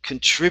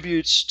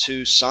 contributes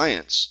to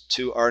science,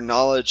 to our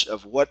knowledge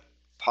of what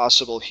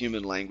possible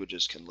human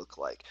languages can look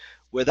like.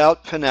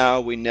 Without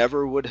Pinao, we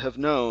never would have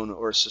known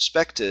or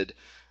suspected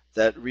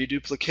that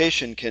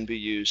reduplication can be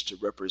used to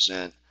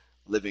represent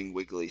living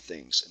wiggly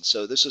things. And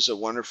so this is a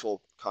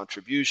wonderful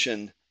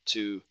contribution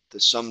to the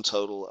sum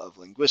total of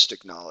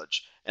linguistic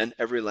knowledge, and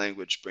every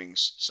language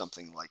brings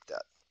something like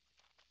that.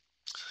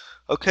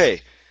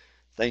 Okay,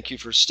 thank you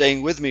for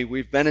staying with me.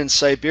 We've been in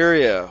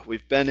Siberia,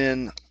 we've been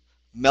in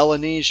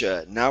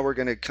Melanesia. Now we're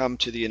going to come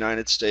to the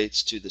United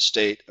States, to the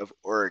state of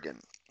Oregon,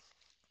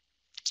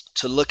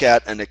 to look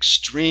at an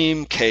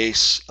extreme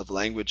case of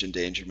language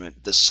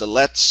endangerment, the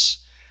Siletz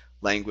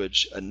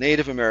language, a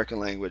Native American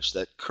language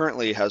that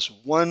currently has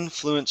one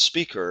fluent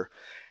speaker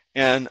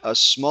and a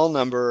small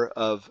number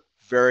of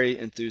very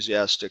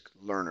enthusiastic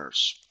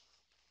learners.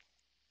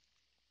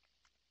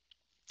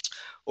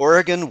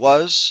 Oregon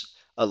was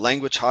a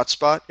language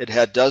hotspot. It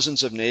had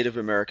dozens of Native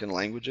American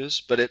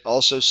languages, but it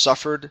also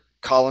suffered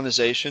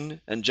colonization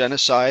and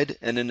genocide,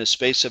 and in a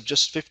space of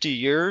just 50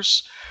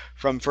 years,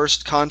 from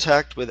first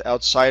contact with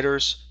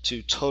outsiders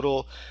to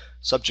total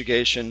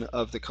subjugation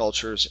of the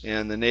cultures,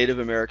 and the Native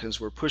Americans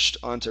were pushed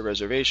onto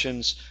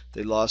reservations.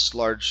 They lost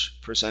large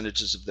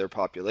percentages of their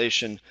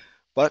population,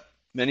 but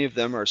many of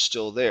them are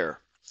still there.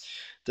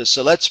 The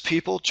Siletz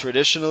people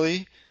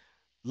traditionally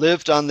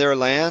lived on their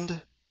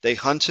land. They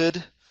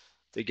hunted,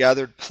 they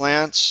gathered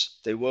plants,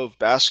 they wove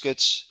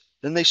baskets,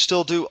 and they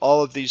still do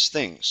all of these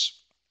things.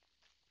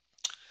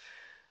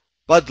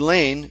 Bud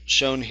Lane,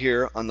 shown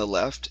here on the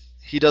left,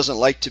 he doesn't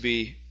like to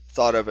be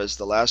thought of as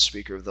the last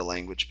speaker of the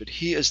language, but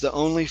he is the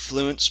only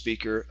fluent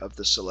speaker of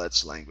the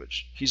Siletz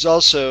language. He's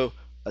also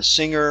a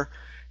singer.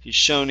 He's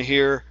shown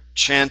here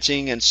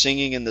chanting and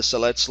singing in the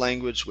Siletz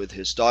language with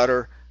his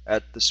daughter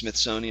at the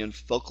Smithsonian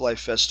Folklife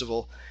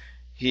Festival.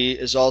 He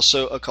is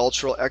also a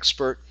cultural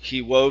expert.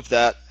 He wove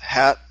that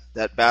hat,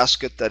 that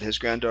basket that his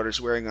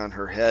granddaughter's wearing on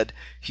her head.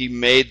 He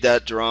made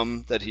that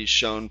drum that he's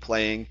shown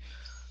playing.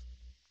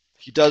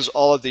 He does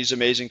all of these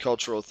amazing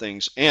cultural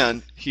things,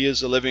 and he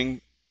is a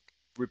living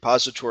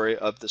repository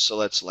of the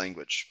Siletz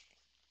language.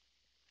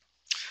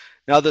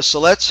 Now, the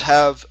Siletz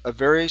have a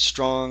very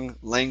strong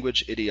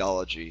language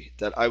ideology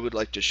that I would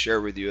like to share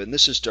with you, and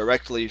this is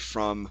directly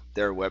from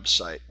their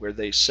website, where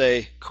they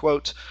say,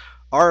 quote,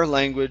 "Our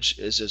language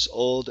is as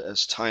old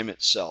as time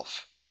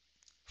itself.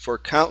 For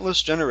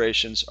countless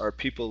generations, our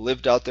people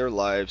lived out their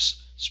lives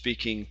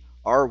speaking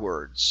our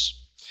words.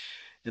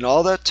 In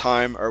all that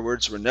time, our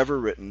words were never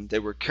written. They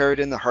were carried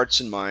in the hearts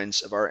and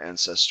minds of our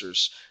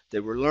ancestors. They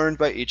were learned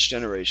by each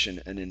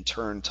generation and in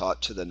turn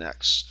taught to the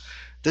next."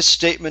 This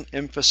statement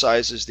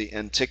emphasizes the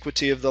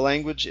antiquity of the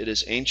language. It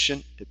is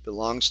ancient. It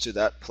belongs to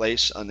that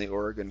place on the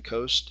Oregon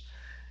coast.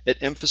 It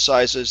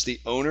emphasizes the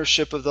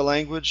ownership of the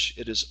language.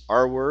 It is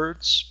our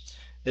words.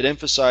 It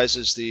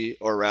emphasizes the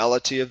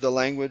orality of the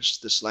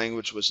language. This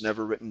language was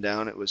never written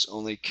down. It was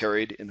only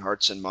carried in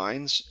hearts and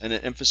minds. And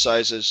it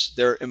emphasizes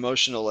their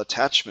emotional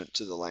attachment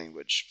to the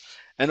language,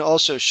 and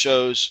also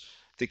shows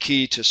the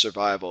key to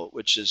survival,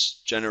 which is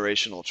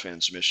generational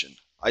transmission.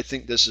 I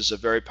think this is a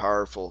very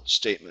powerful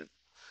statement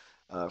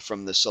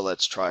from the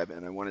Siletz tribe,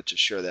 and I wanted to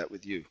share that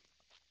with you.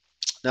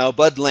 Now,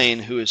 Bud Lane,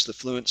 who is the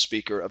fluent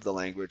speaker of the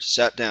language,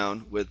 sat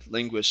down with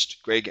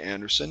linguist Greg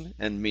Anderson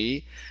and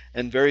me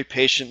and very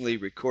patiently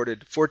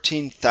recorded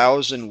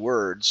 14,000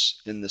 words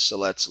in the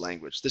Siletz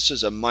language. This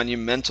is a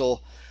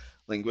monumental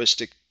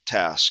linguistic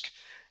task.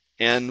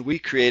 And we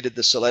created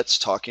the Siletz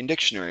Talking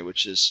Dictionary,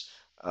 which is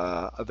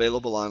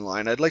available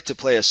online. I'd like to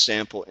play a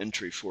sample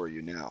entry for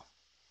you now.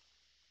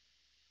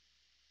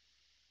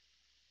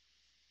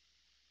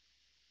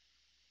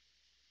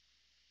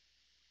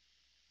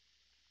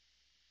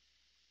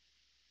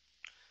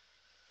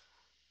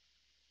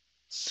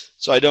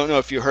 So I don't know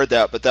if you heard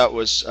that, but that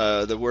was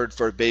the word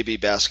for baby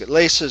basket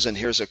laces, and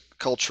here's a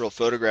cultural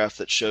photograph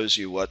that shows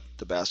you what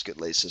the basket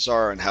laces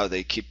are and how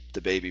they keep the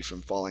baby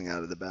from falling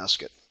out of the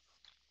basket.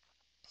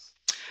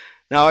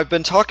 Now I've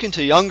been talking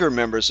to younger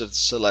members of the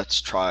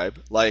Siletz tribe,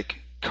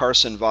 like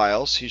Carson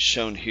Viles, he's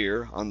shown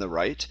here on the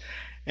right,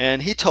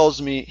 and he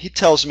tells me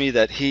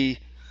that he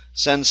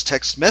sends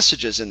text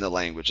messages in the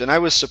language, and I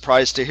was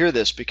surprised to hear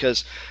this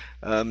because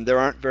there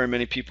aren't very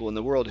many people in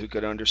the world who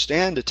could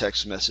understand a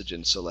text message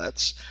in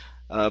Siletz.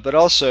 But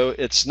also,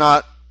 it's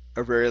not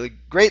a really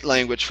great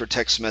language for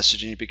text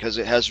messaging because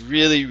it has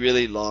really,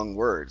 really long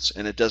words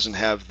and it doesn't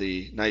have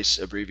the nice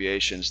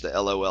abbreviations, the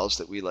LOLs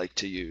that we like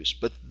to use.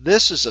 But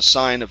this is a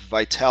sign of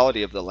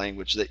vitality of the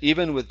language, that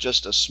even with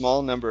just a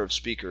small number of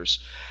speakers,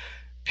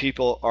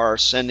 people are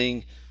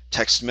sending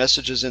text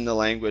messages in the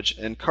language.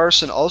 And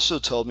Carson also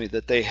told me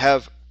that they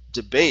have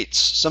debates,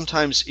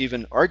 sometimes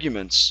even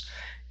arguments,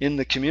 in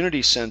the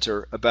community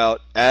center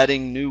about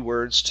adding new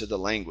words to the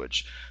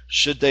language.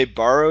 Should they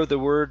borrow the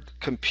word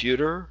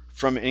computer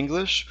from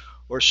English,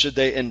 or should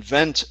they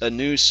invent a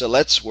new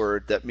Siletz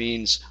word that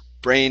means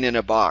brain in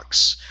a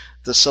box?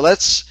 The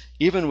Siletz,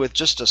 even with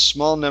just a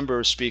small number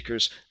of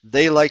speakers,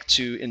 they like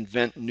to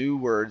invent new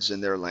words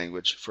in their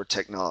language for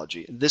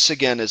technology. This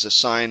again is a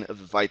sign of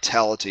the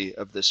vitality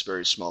of this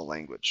very small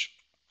language.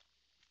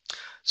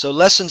 So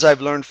lessons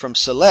I've learned from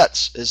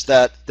Siletz is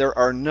that there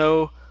are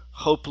no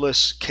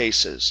hopeless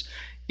cases.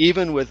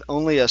 Even with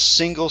only a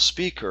single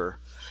speaker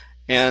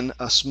and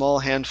a small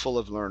handful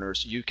of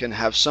learners, you can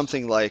have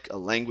something like a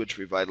language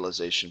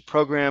revitalization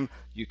program.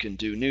 You can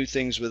do new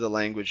things with a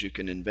language. You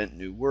can invent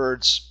new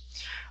words.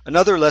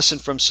 Another lesson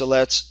from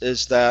Siletz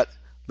is that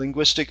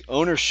linguistic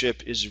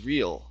ownership is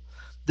real.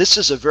 This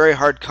is a very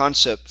hard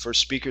concept for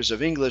speakers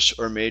of English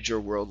or major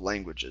world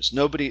languages.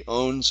 Nobody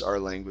owns our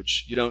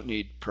language. You don't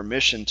need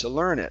permission to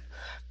learn it.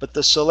 But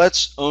the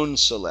Siletz own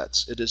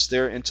Siletz. It is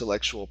their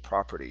intellectual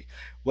property.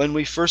 When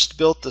we first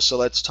built the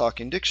Siletz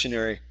Talking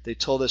Dictionary, they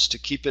told us to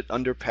keep it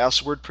under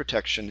password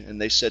protection,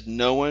 and they said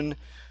no one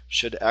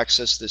should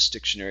access this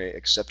dictionary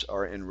except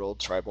our enrolled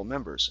tribal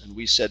members. And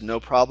we said no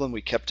problem.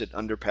 We kept it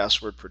under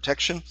password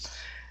protection.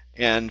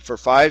 And for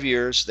 5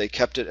 years, they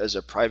kept it as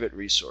a private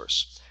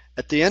resource.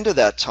 At the end of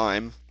that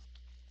time,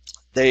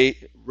 they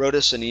wrote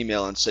us an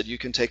email and said, you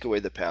can take away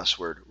the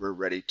password. We're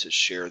ready to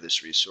share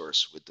this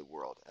resource with the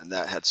world. And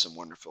that had some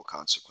wonderful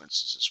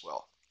consequences as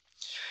well.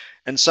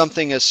 And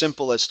something as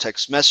simple as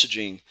text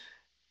messaging,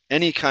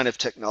 any kind of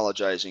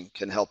technologizing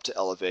can help to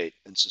elevate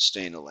and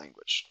sustain a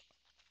language.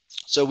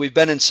 So we've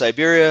been in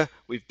Siberia,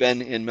 we've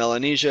been in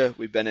Melanesia,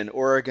 we've been in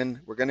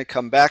Oregon. We're going to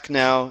come back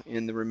now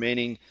in the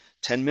remaining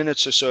 10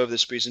 minutes or so of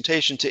this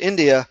presentation to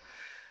India,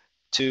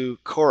 to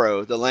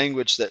Koro, the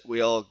language that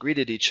we all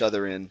greeted each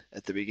other in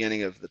at the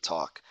beginning of the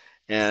talk.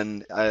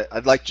 And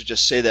I'd like to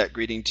just say that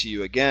greeting to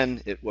you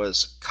again. It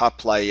was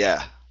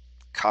Kaplaya.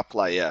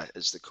 Kaplaya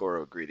is the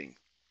Koro greeting.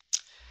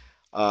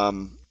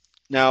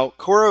 Now,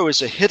 Koro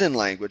is a hidden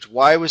language.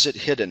 Why was it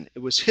hidden? It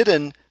was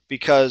hidden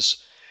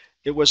because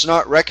it was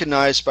not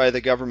recognized by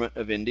the government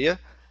of India.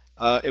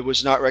 It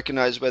was not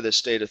recognized by the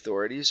state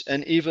authorities.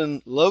 And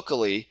even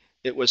locally,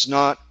 it was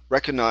not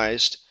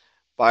recognized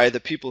by the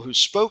people who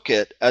spoke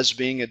it as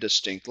being a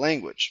distinct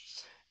language.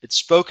 It's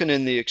spoken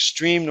in the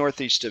extreme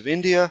northeast of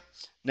India,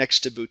 next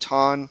to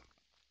Bhutan.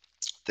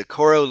 The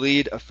Koro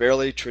lead a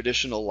fairly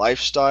traditional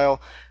lifestyle.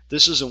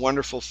 This is a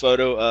wonderful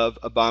photo of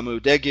Abamu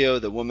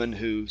Degio, the woman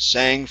who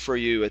sang for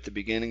you at the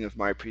beginning of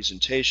my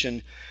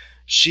presentation.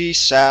 She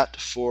sat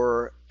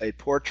for a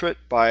portrait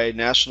by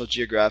National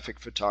Geographic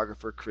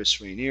photographer Chris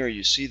Rainier.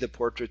 You see the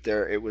portrait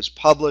there. It was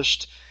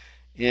published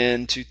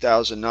in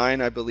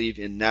 2009, I believe,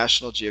 in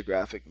National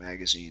Geographic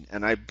magazine.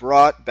 And I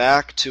brought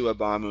back to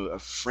Abamu a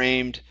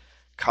framed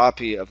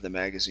copy of the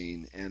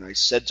magazine, and I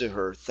said to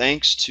her,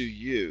 thanks to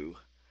you,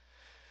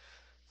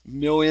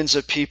 millions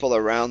of people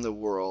around the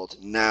world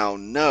now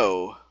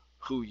know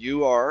who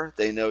you are.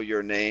 They know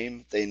your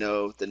name. They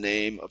know the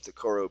name of the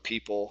Koro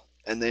people,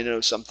 and they know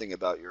something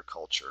about your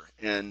culture.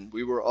 And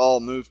we were all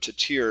moved to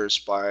tears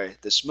by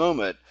this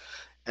moment,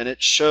 and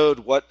it showed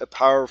what a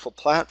powerful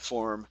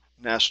platform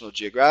National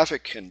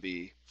Geographic can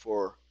be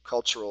for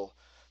cultural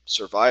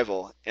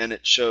survival, and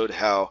it showed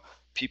how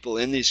people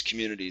in these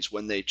communities,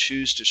 when they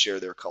choose to share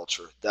their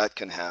culture, that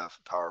can have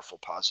powerful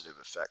positive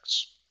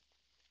effects.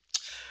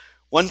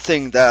 One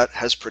thing that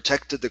has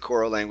protected the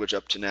Koro language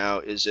up to now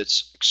is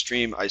its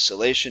extreme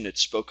isolation.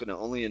 It's spoken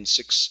only in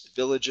 6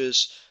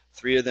 villages.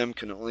 3 of them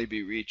can only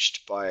be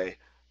reached by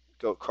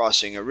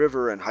crossing a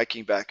river and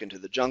hiking back into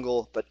the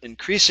jungle, but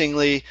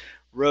increasingly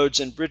roads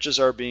and bridges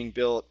are being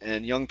built,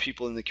 and young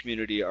people in the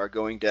community are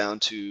going down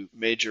to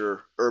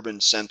major urban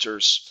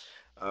centers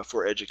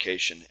for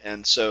education.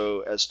 And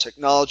so as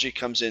technology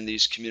comes in,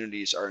 these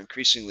communities are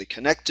increasingly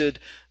connected.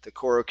 The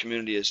Koro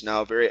community is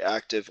now very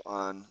active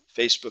on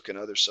Facebook and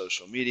other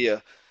social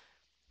media.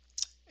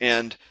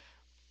 And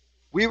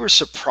we were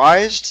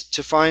surprised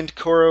to find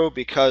Koro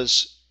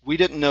because we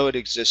didn't know it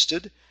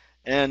existed.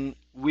 And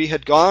we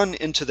had gone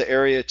into the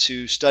area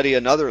to study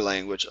another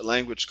language, a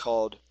language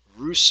called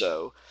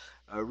Russo.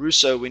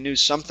 Russo, we knew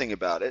something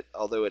about it,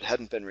 although it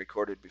hadn't been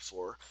recorded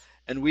before.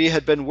 And we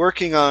had been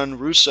working on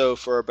Russo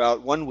for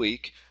about 1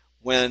 week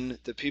when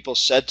the people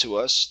said to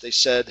us, they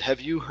said,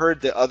 "Have you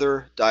heard the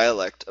other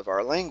dialect of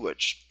our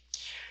language?"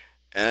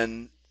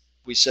 And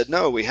we said,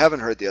 "No, we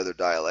haven't heard the other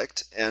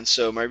dialect." And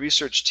so my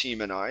research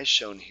team and I,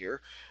 shown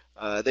here,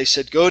 they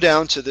said, "Go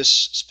down to this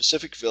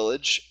specific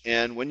village,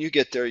 and when you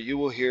get there, you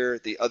will hear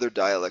the other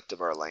dialect of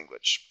our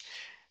language."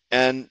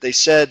 And they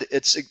said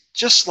it's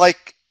just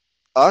like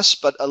us,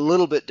 but a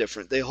little bit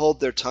different. They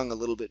hold their tongue a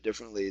little bit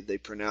differently. They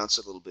pronounce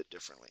it a little bit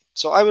differently.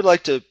 So I would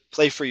like to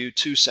play for you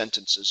 2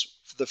 sentences.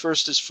 The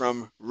first is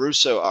from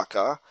Russo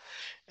Aka,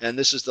 and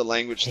this is the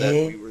language that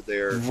we were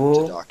there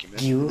to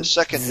document. And the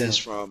second is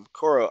from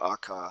Koro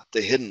Aka,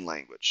 the hidden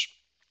language.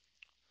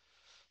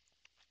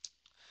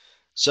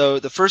 So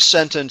the first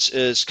sentence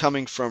is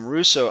coming from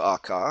Russo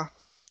Aka,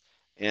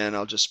 and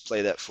I'll just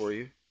play that for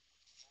you.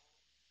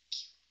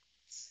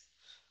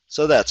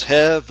 So that's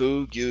he,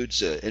 vu, gyu,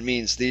 zi. It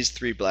means these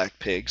 3 black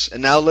pigs.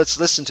 And now let's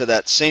listen to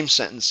that same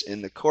sentence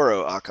in the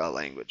Koro Aka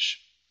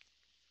language.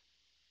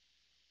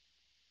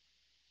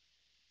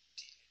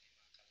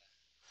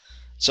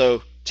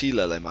 So,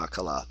 tilele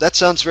makala. That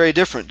sounds very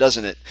different,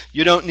 doesn't it?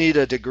 You don't need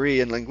a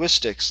degree in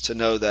linguistics to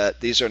know that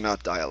these are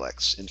not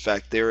dialects. In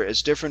fact, they're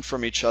as different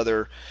from each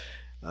other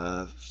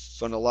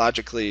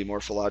phonologically,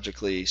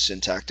 morphologically,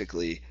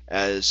 syntactically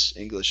as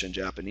English and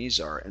Japanese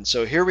are. And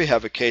so here we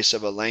have a case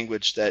of a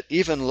language that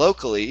even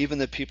locally, even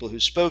the people who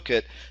spoke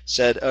it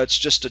said, "Oh, it's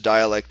just a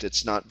dialect,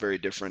 it's not very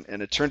different."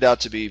 And it turned out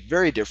to be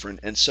very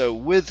different. And so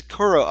with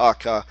Koro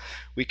Aka,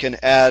 we can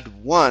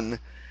add 1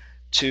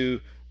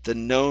 to the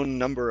known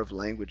number of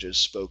languages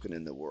spoken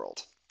in the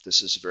world.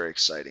 This is very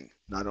exciting,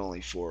 not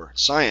only for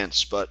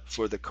science, but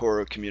for the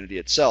Koro community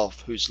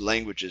itself, whose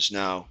language is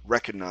now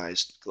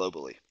recognized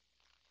globally.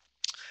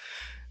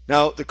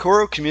 Now, the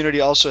Koro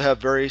community also have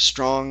very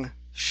strong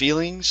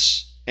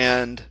feelings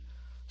and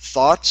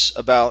thoughts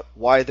about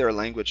why their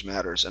language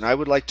matters. And I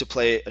would like to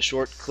play a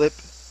short clip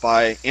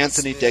by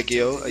Anthony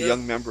Deggio, a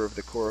young member of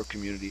the Koro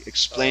community,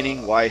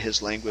 explaining why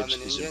his language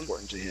is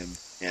important to him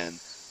and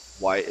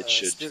why it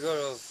should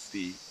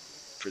be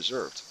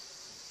preserved.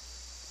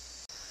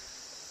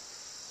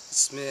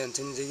 It's me,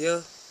 Anthony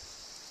Deggio.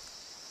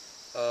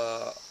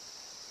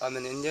 I'm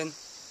an Indian,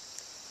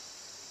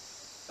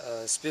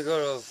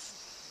 speaker of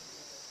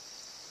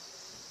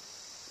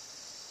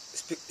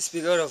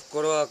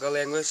Koro Aka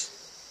language.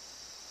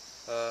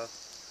 I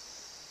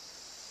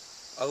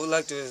would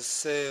like to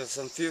say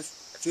some few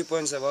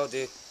points about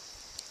the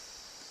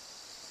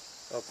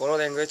Koro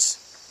language.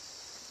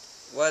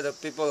 Why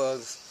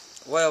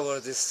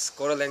this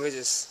Koro language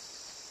is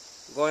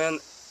going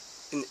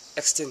in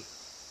extinct.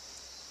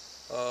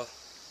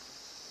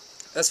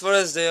 As far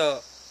as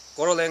the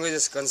Koro language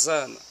is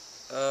concerned,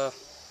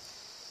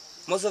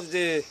 most of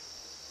the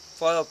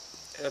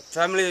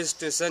families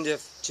to send their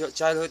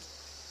childhood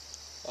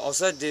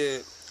outside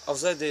the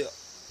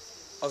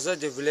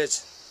village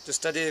to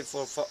study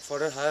for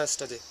further higher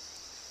study.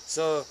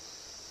 So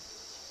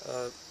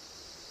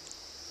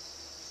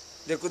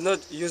they could not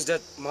use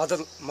that mother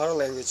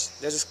language,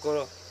 that is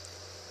Koro.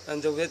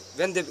 And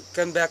when they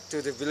come back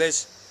to the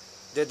village,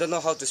 they don't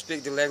know how to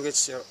speak the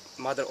language,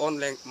 mother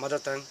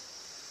tongue.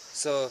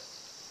 So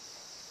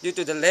due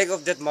to the lack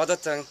of that mother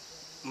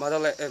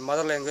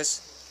language,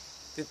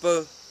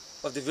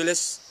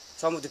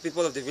 some of the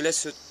people of the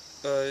village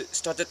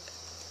started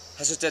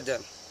hesitate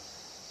them.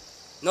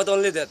 Not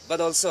only that,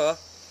 but also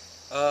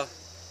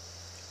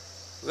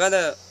when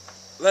a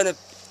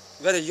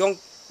young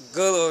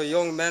girl or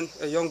young man,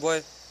 a young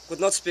boy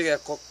could not speak a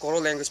Koro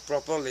language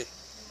properly,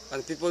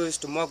 and people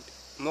used to mock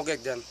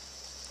at them.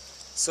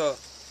 So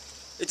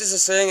it is a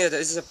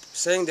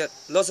saying that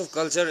loss of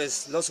culture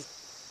is loss of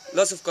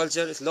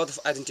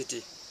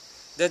identity.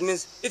 That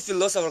means if we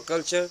lose our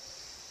culture,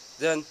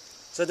 then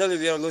suddenly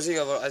we are losing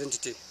our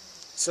identity.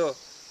 So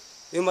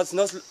we must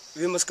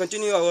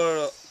continue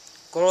our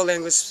Koro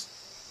language,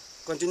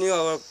 continue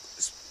our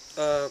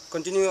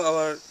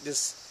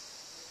this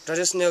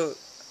traditional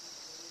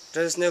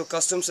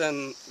customs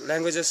and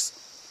languages,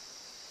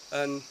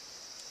 and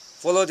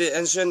follow the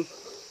ancient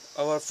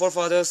our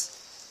forefathers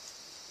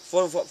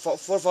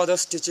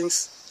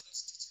teachings.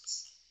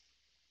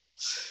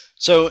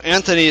 So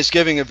Anthony is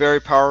giving a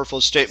very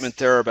powerful statement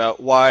there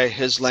about why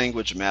his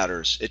language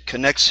matters. It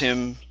connects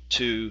him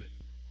to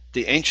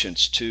the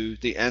ancients, to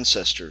the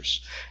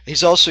ancestors.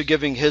 He's also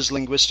giving his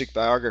linguistic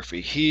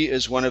biography. He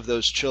is one of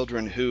those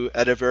children who,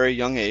 at a very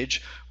young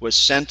age, was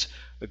sent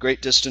a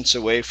great distance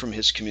away from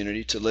his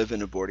community to live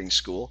in a boarding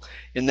school.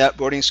 In that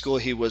boarding school,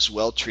 he was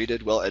well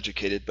treated, well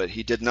educated, but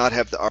he did not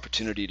have the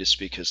opportunity to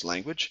speak his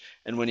language.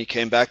 And when he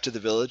came back to the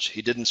village,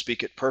 he didn't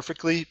speak it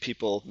perfectly.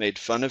 People made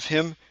fun of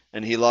him,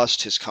 and he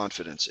lost his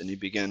confidence, and he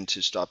began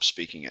to stop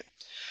speaking it.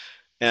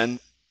 And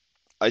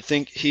I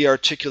think he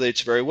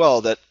articulates very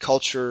well that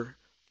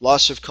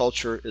loss of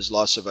culture is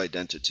loss of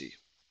identity.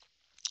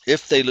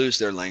 If they lose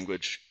their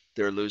language,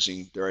 they're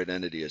losing their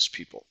identity as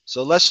people.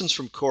 So lessons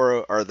from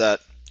Koro are that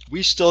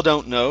we still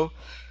don't know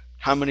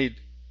how many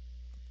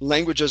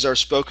languages are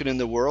spoken in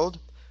the world,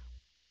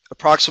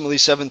 approximately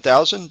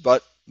 7,000,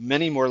 but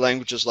many more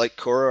languages like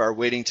Koro are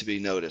waiting to be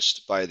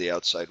noticed by the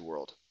outside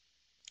world.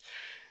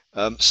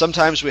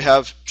 Sometimes we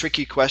have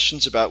tricky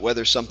questions about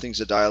whether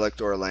something's a dialect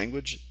or a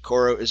language.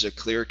 Koro is a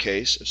clear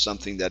case of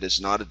something that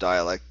is not a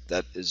dialect,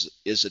 that is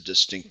a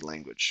distinct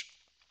language.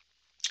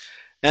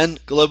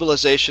 And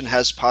globalization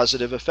has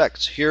positive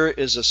effects. Here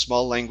is a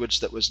small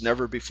language that was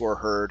never before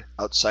heard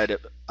outside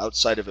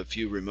of a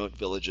few remote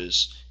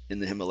villages in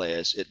the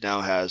Himalayas. It now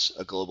has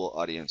a global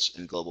audience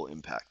and global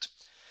impact.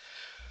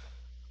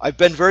 I've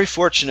been very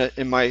fortunate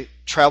in my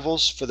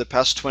travels for the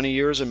past 20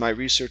 years in my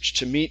research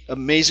to meet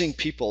amazing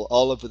people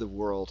all over the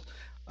world.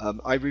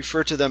 I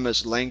refer to them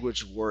as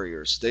language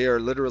warriors. They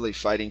are literally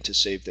fighting to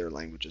save their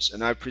languages.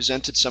 And I've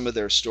presented some of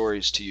their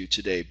stories to you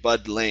today.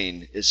 Bud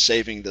Lane is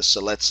saving the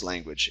Siletz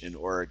language in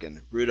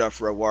Oregon. Rudolf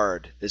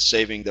Raward is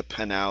saving the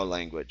Penau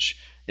language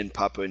in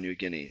Papua New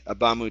Guinea.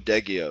 Abamu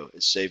Degio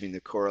is saving the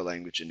Kora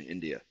language in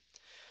India.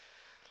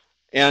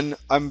 And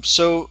I'm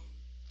so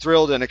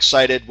thrilled and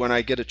excited when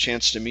I get a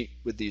chance to meet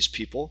with these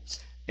people.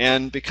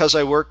 And because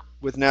I work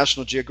with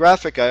National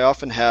Geographic, I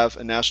often have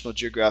a National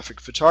Geographic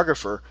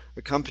photographer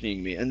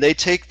accompanying me. And they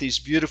take these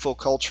beautiful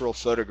cultural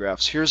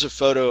photographs. Here's a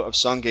photo of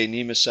Sangye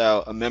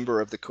Nimisau, a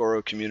member of the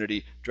Koro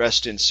community,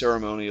 dressed in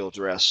ceremonial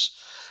dress.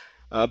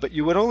 But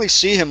you would only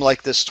see him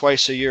like this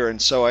twice a year,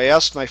 and so I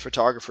asked my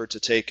photographer to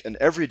take an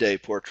everyday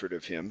portrait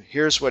of him.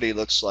 Here's what he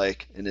looks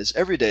like in his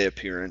everyday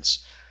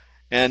appearance.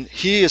 And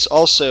he is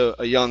also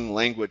a young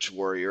language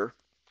warrior.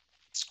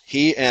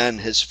 He and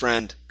his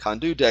friend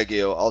Kandu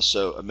Dagio,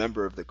 also a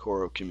member of the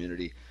Koro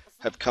community,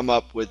 have come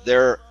up with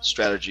their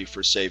strategy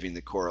for saving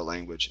the Koro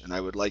language, and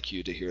I would like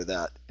you to hear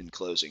that in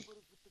closing.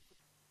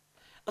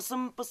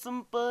 Asampa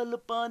sampa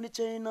lapani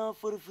china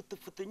for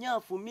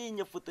futanya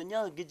fuminya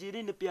futanya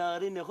gijirin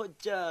piarin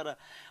hojara.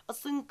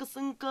 Asanka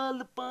sanka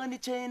lapani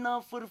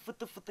china for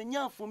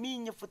futanya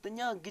fuminya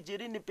futanya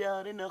gijirin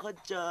piarin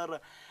hojara.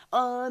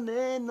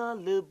 Ane na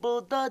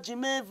leboda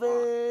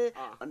jimeve.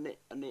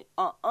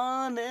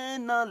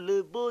 Ane na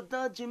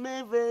leboda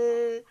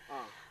jimeve.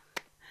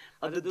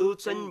 Ada du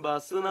chanh ba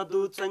sana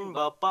du chanh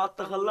ba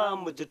patakhala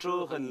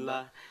mujtro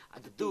hanla.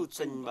 Ada du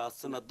chanh ba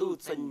sana du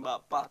chanh ba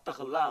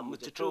patakhala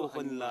mujtro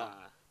hanla.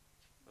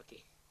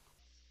 Okay.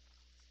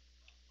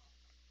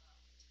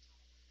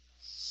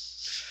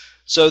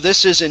 So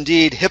this is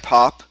indeed hip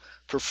hop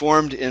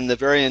performed in the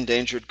very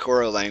endangered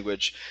Koro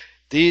language.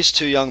 These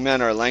two young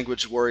men are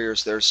language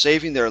warriors. They're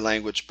saving their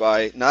language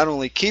by not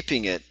only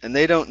keeping it, and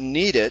they don't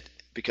need it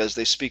because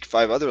they speak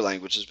 5 other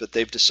languages, but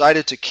they've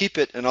decided to keep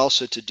it and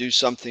also to do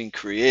something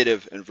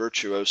creative and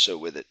virtuoso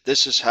with it.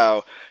 This is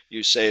how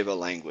you save a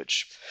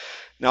language.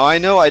 Now, I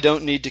know I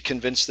don't need to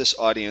convince this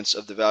audience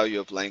of the value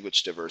of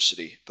language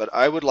diversity, but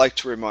I would like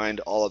to remind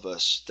all of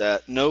us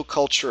that no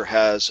culture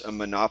has a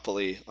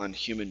monopoly on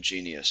human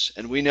genius,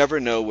 and we never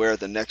know where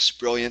the next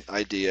brilliant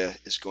idea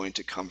is going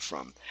to come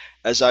from.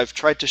 As I've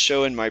tried to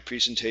show in my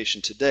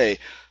presentation today,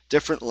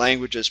 different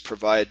languages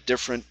provide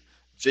different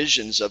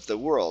visions of the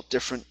world,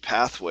 different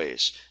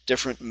pathways,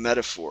 different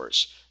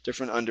metaphors,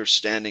 different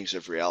understandings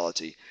of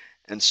reality.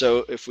 And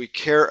so if we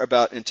care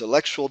about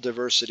intellectual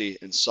diversity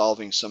and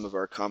solving some of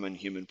our common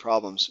human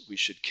problems, we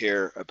should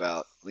care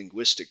about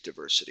linguistic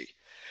diversity.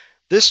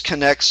 This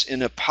connects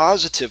in a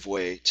positive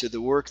way to the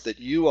work that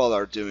you all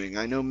are doing.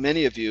 I know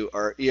many of you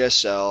are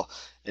ESL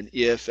and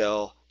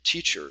EFL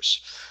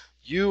teachers.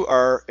 You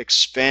are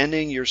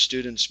expanding your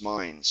students'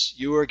 minds.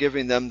 You are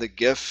giving them the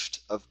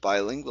gift of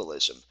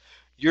bilingualism.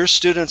 Your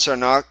students are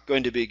not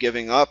going to be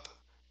giving up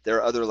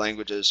their other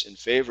languages in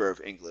favor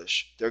of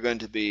English. They're going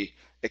to be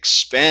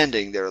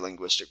expanding their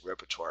linguistic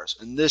repertoires,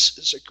 and this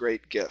is a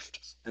great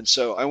gift. And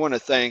so I want to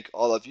thank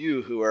all of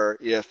you who are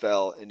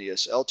EFL and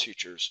ESL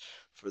teachers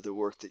for the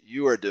work that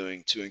you are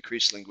doing to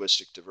increase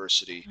linguistic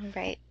diversity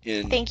Right.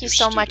 in Thank you your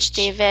so students. much,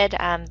 David.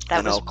 That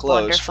And was I'll close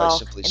by wonderful.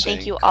 simply And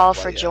thank saying you all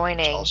Kapwaya, for which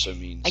joining. also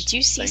means I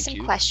do see thank some you,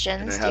 and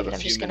questions, I have David. a I'm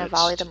few just going to minutes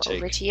volley to them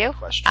over take to you.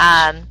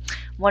 questions.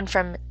 One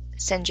from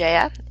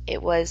Sanjaya.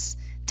 It was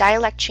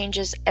dialect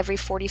changes every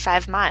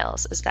 45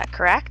 miles. Is that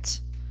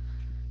correct?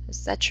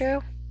 Is that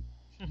true?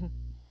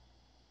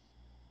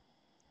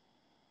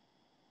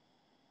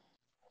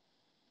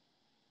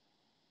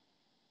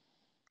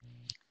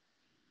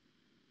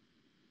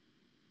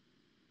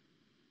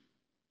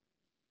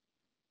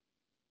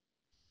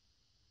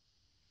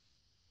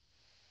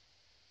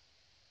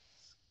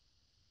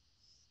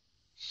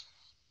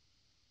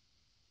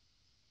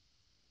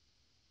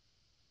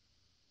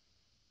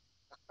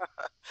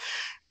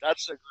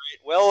 That's a great.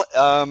 Well,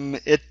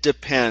 it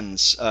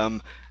depends.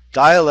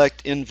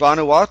 Dialect in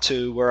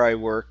Vanuatu, where I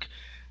work,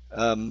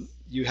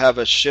 you have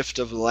a shift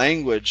of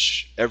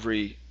language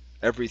every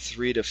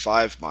 3 to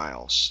 5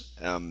 miles,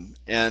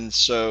 and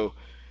so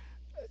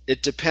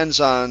it depends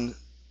on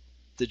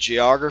the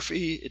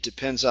geography. It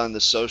depends on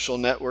the social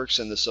networks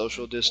and the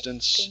social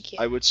distance. Thank you.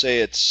 I would say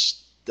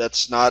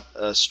that's not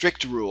a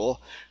strict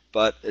rule,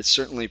 but it's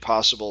certainly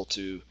possible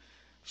to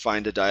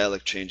find a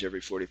dialect change every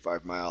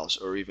 45 miles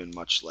or even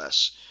much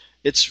less.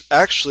 It's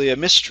actually a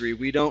mystery.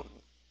 We don't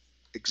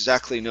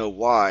exactly know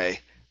why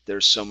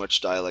there's so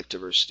much dialect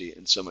diversity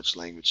and so much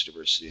language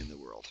diversity in the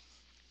world.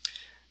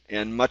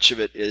 And much of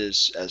it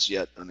is as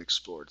yet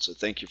unexplored. So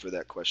thank you for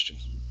that question.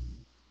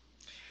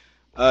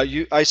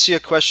 I see a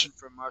question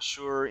from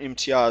Mashur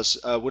Imtiaz.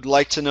 Would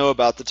like to know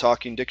about the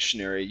Talking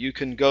Dictionary. You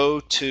can go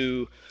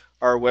to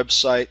our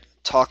website,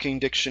 Great.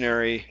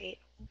 talkingdictionary.org.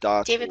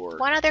 David,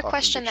 one other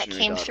question that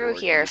came through talkingdictionary.org,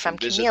 and here you can from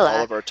visit all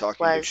Camila of our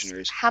talking was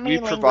dictionaries. how We many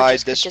provide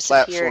languages could this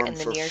disappear platform in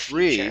the for near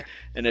free, future?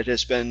 and it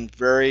has been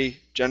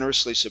very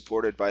generously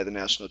supported by the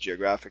National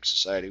Geographic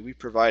Society. We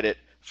provide it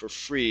for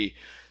free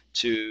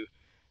to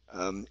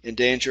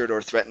endangered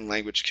or threatened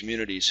language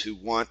communities who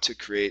want to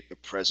create a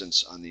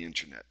presence on the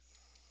internet.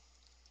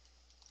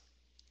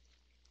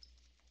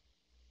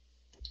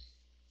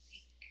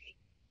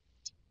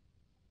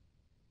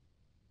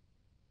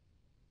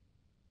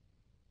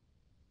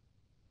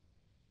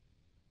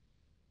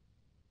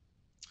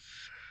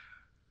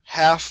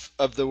 Half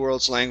of the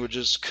world's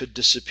languages could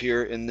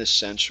disappear in this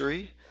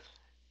century.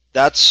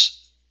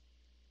 That's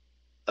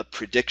a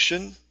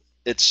prediction.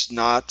 It's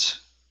not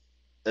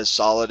as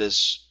solid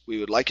as we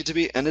would like it to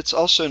be, and it's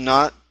also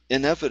not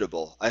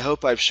inevitable. I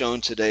hope I've shown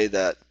today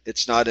that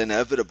it's not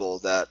inevitable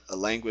that a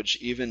language,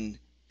 even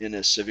in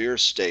a severe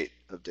state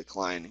of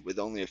decline with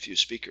only a few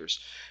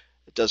speakers,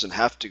 it doesn't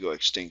have to go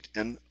extinct.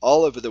 And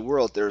all over the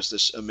world, there's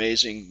this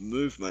amazing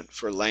movement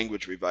for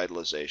language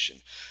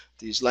revitalization.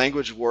 These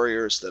language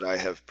warriors that I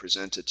have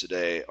presented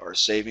today are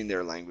saving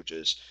their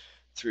languages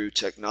through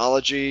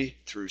technology,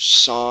 through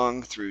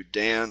song, through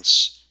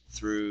dance,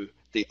 through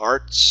the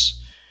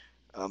arts.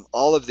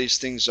 All of these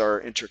things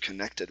are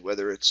interconnected,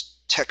 whether it's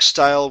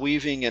textile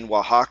weaving in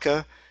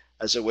Oaxaca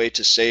as a way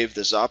to save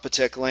the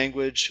Zapotec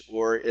language,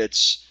 or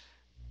it's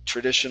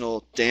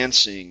traditional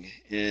dancing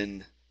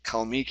in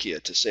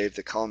Kalmykia to save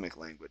the Kalmyk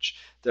language.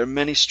 There are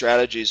many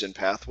strategies and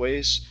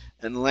pathways,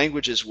 and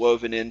language is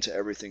woven into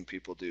everything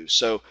people do.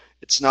 So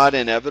it's not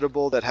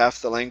inevitable that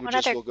half the One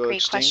languages other will go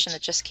great question that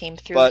extinct, just came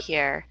through but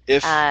here.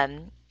 if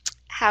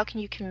How can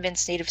you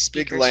convince native big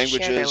speakers to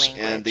share their languages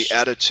and the language?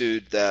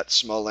 attitude that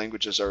small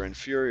languages are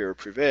inferior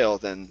prevail,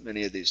 then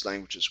many of these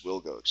languages will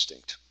go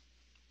extinct.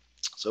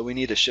 So we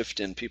need a shift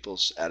in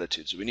people's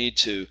attitudes. We need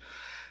to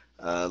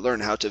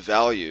learn how to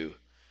value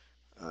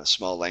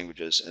small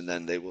languages, and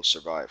then they will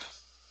survive.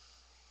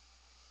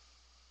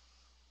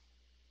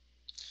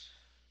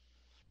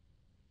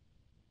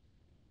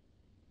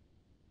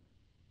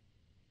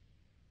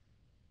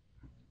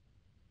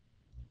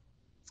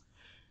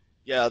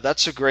 Yeah,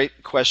 that's a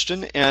great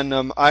question, and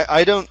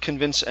I don't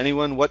convince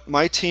anyone. What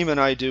my team and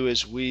I do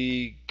is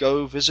we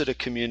go visit a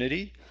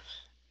community,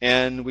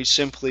 and we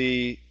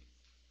simply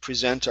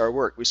present our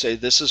work. We say,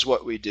 this is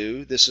what we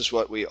do, this is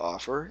what we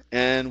offer,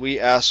 and we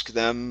ask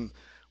them,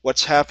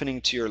 what's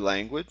happening to your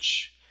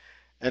language?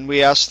 And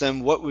we ask them,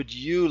 what would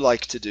you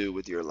like to do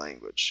with your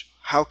language?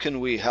 How can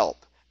we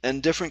help?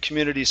 And different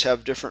communities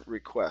have different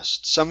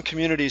requests. Some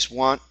communities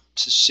want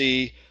to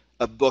see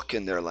a book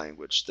in their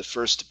language, the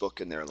first book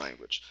in their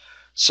language.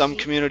 Some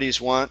communities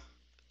want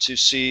to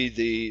see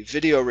the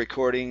video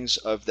recordings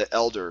of the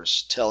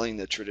elders telling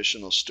the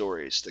traditional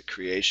stories, the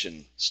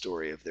creation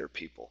story of their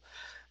people.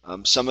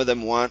 Some of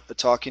them want a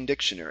talking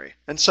dictionary,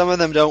 and some of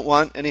them don't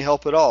want any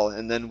help at all,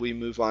 and then we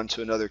move on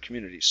to another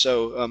community.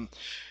 So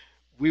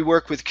we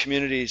work with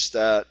communities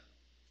that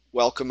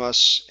welcome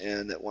us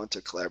and that want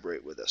to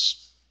collaborate with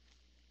us.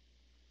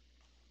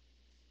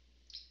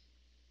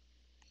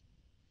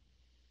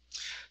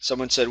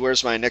 Someone said,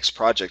 where's my next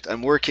project?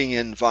 I'm working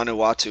in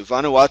Vanuatu.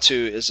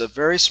 Vanuatu is a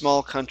very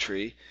small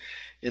country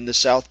in the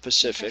South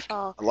Pacific.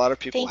 Wonderful. A lot of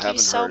people Thank you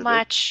haven't so heard of it.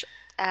 much,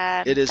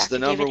 It is the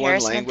Dr. David number one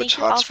Harrison, and language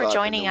thank you all for hotspot in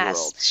joining the us.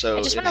 world. I So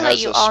just it want to let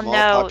has you a all small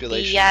know the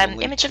population,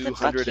 only image of the book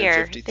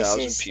here. This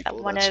 250,000 is people.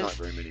 one That's not of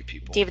very many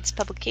people. David's But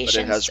it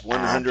publications. has If you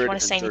want to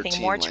say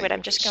anything 113 more to it,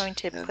 I'm just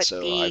languages. going to And put so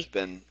the I've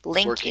been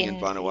link working in in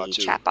the Vanuatu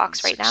chat in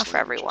box right now 6 for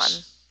everyone.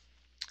 languages.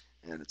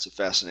 And it's a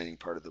fascinating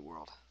part of the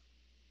world.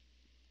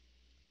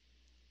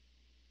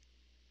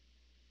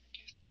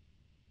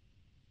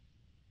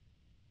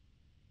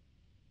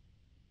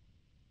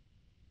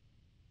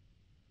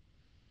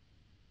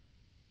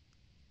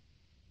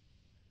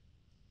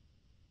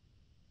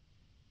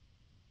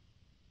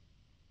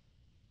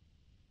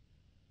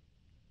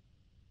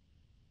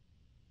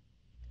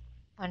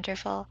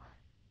 Wonderful.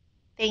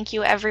 Thank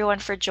you everyone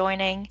for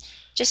joining.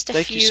 Just a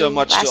Thank you so few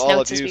much to last all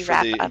notes of as you we for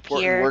wrap the up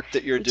important here. work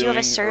that you're We do have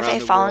a doing survey around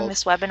the following world.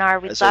 this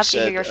webinar. We'd As I love to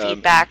hear said, your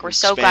feedback. We're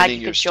so glad expanding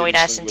you your could join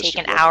students' us and take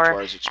linguistic an hour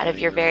repertoires, out of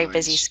expanding your their very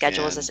busy minds,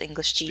 schedules as and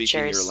English speaking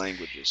your teachers.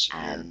 languages.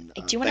 And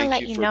I do want to thank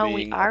let you you for know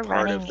we being a are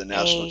part of running the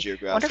National a wonderful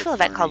Geographic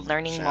event called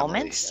Learning Learning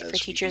family Moments for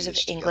as we do teachers of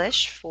this together.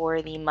 English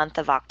for the month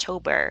of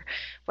October.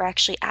 We're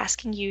actually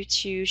asking you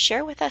to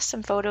share with us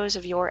some photos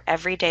of your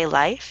everyday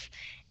life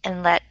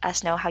and let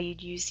us know how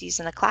you'd use these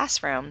in the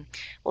classroom.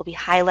 We'll be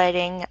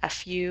highlighting a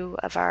few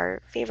of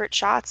our favorite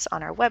shots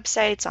on our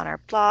websites, on our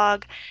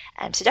blog.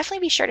 So definitely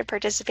be sure to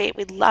participate.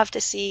 We'd love to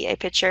see a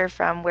picture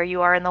from where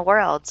you are in the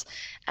world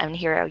and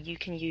hear how you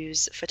can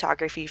use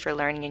photography for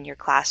learning in your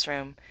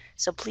classroom.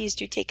 So please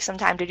do take some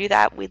time to do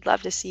that. We'd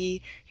love to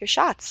see your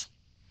shots.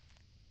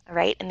 All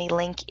right, and the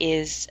link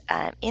is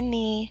in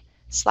the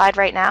slide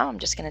right now. I'm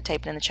just going to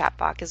type it in the chat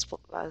box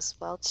as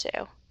well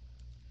too.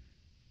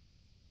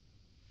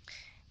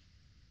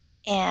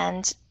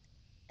 And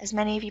as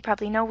many of you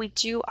probably know, we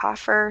do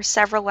offer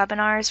several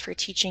webinars for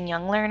teaching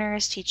young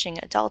learners, teaching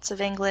adults of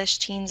English,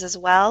 teens as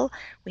well.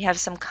 We have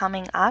some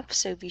coming up,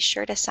 so be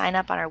sure to sign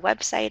up on our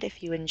website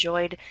if you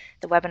enjoyed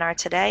the webinar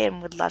today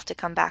and would love to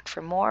come back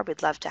for more.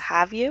 We'd love to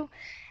have you.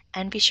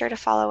 And be sure to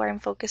follow our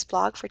InFocus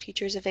blog for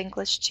teachers of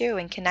English too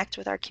and connect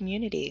with our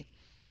community.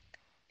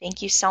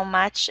 Thank you so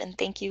much, and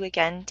thank you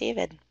again,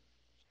 David.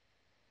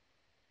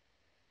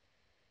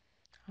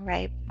 All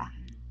right,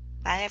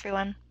 bye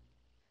everyone.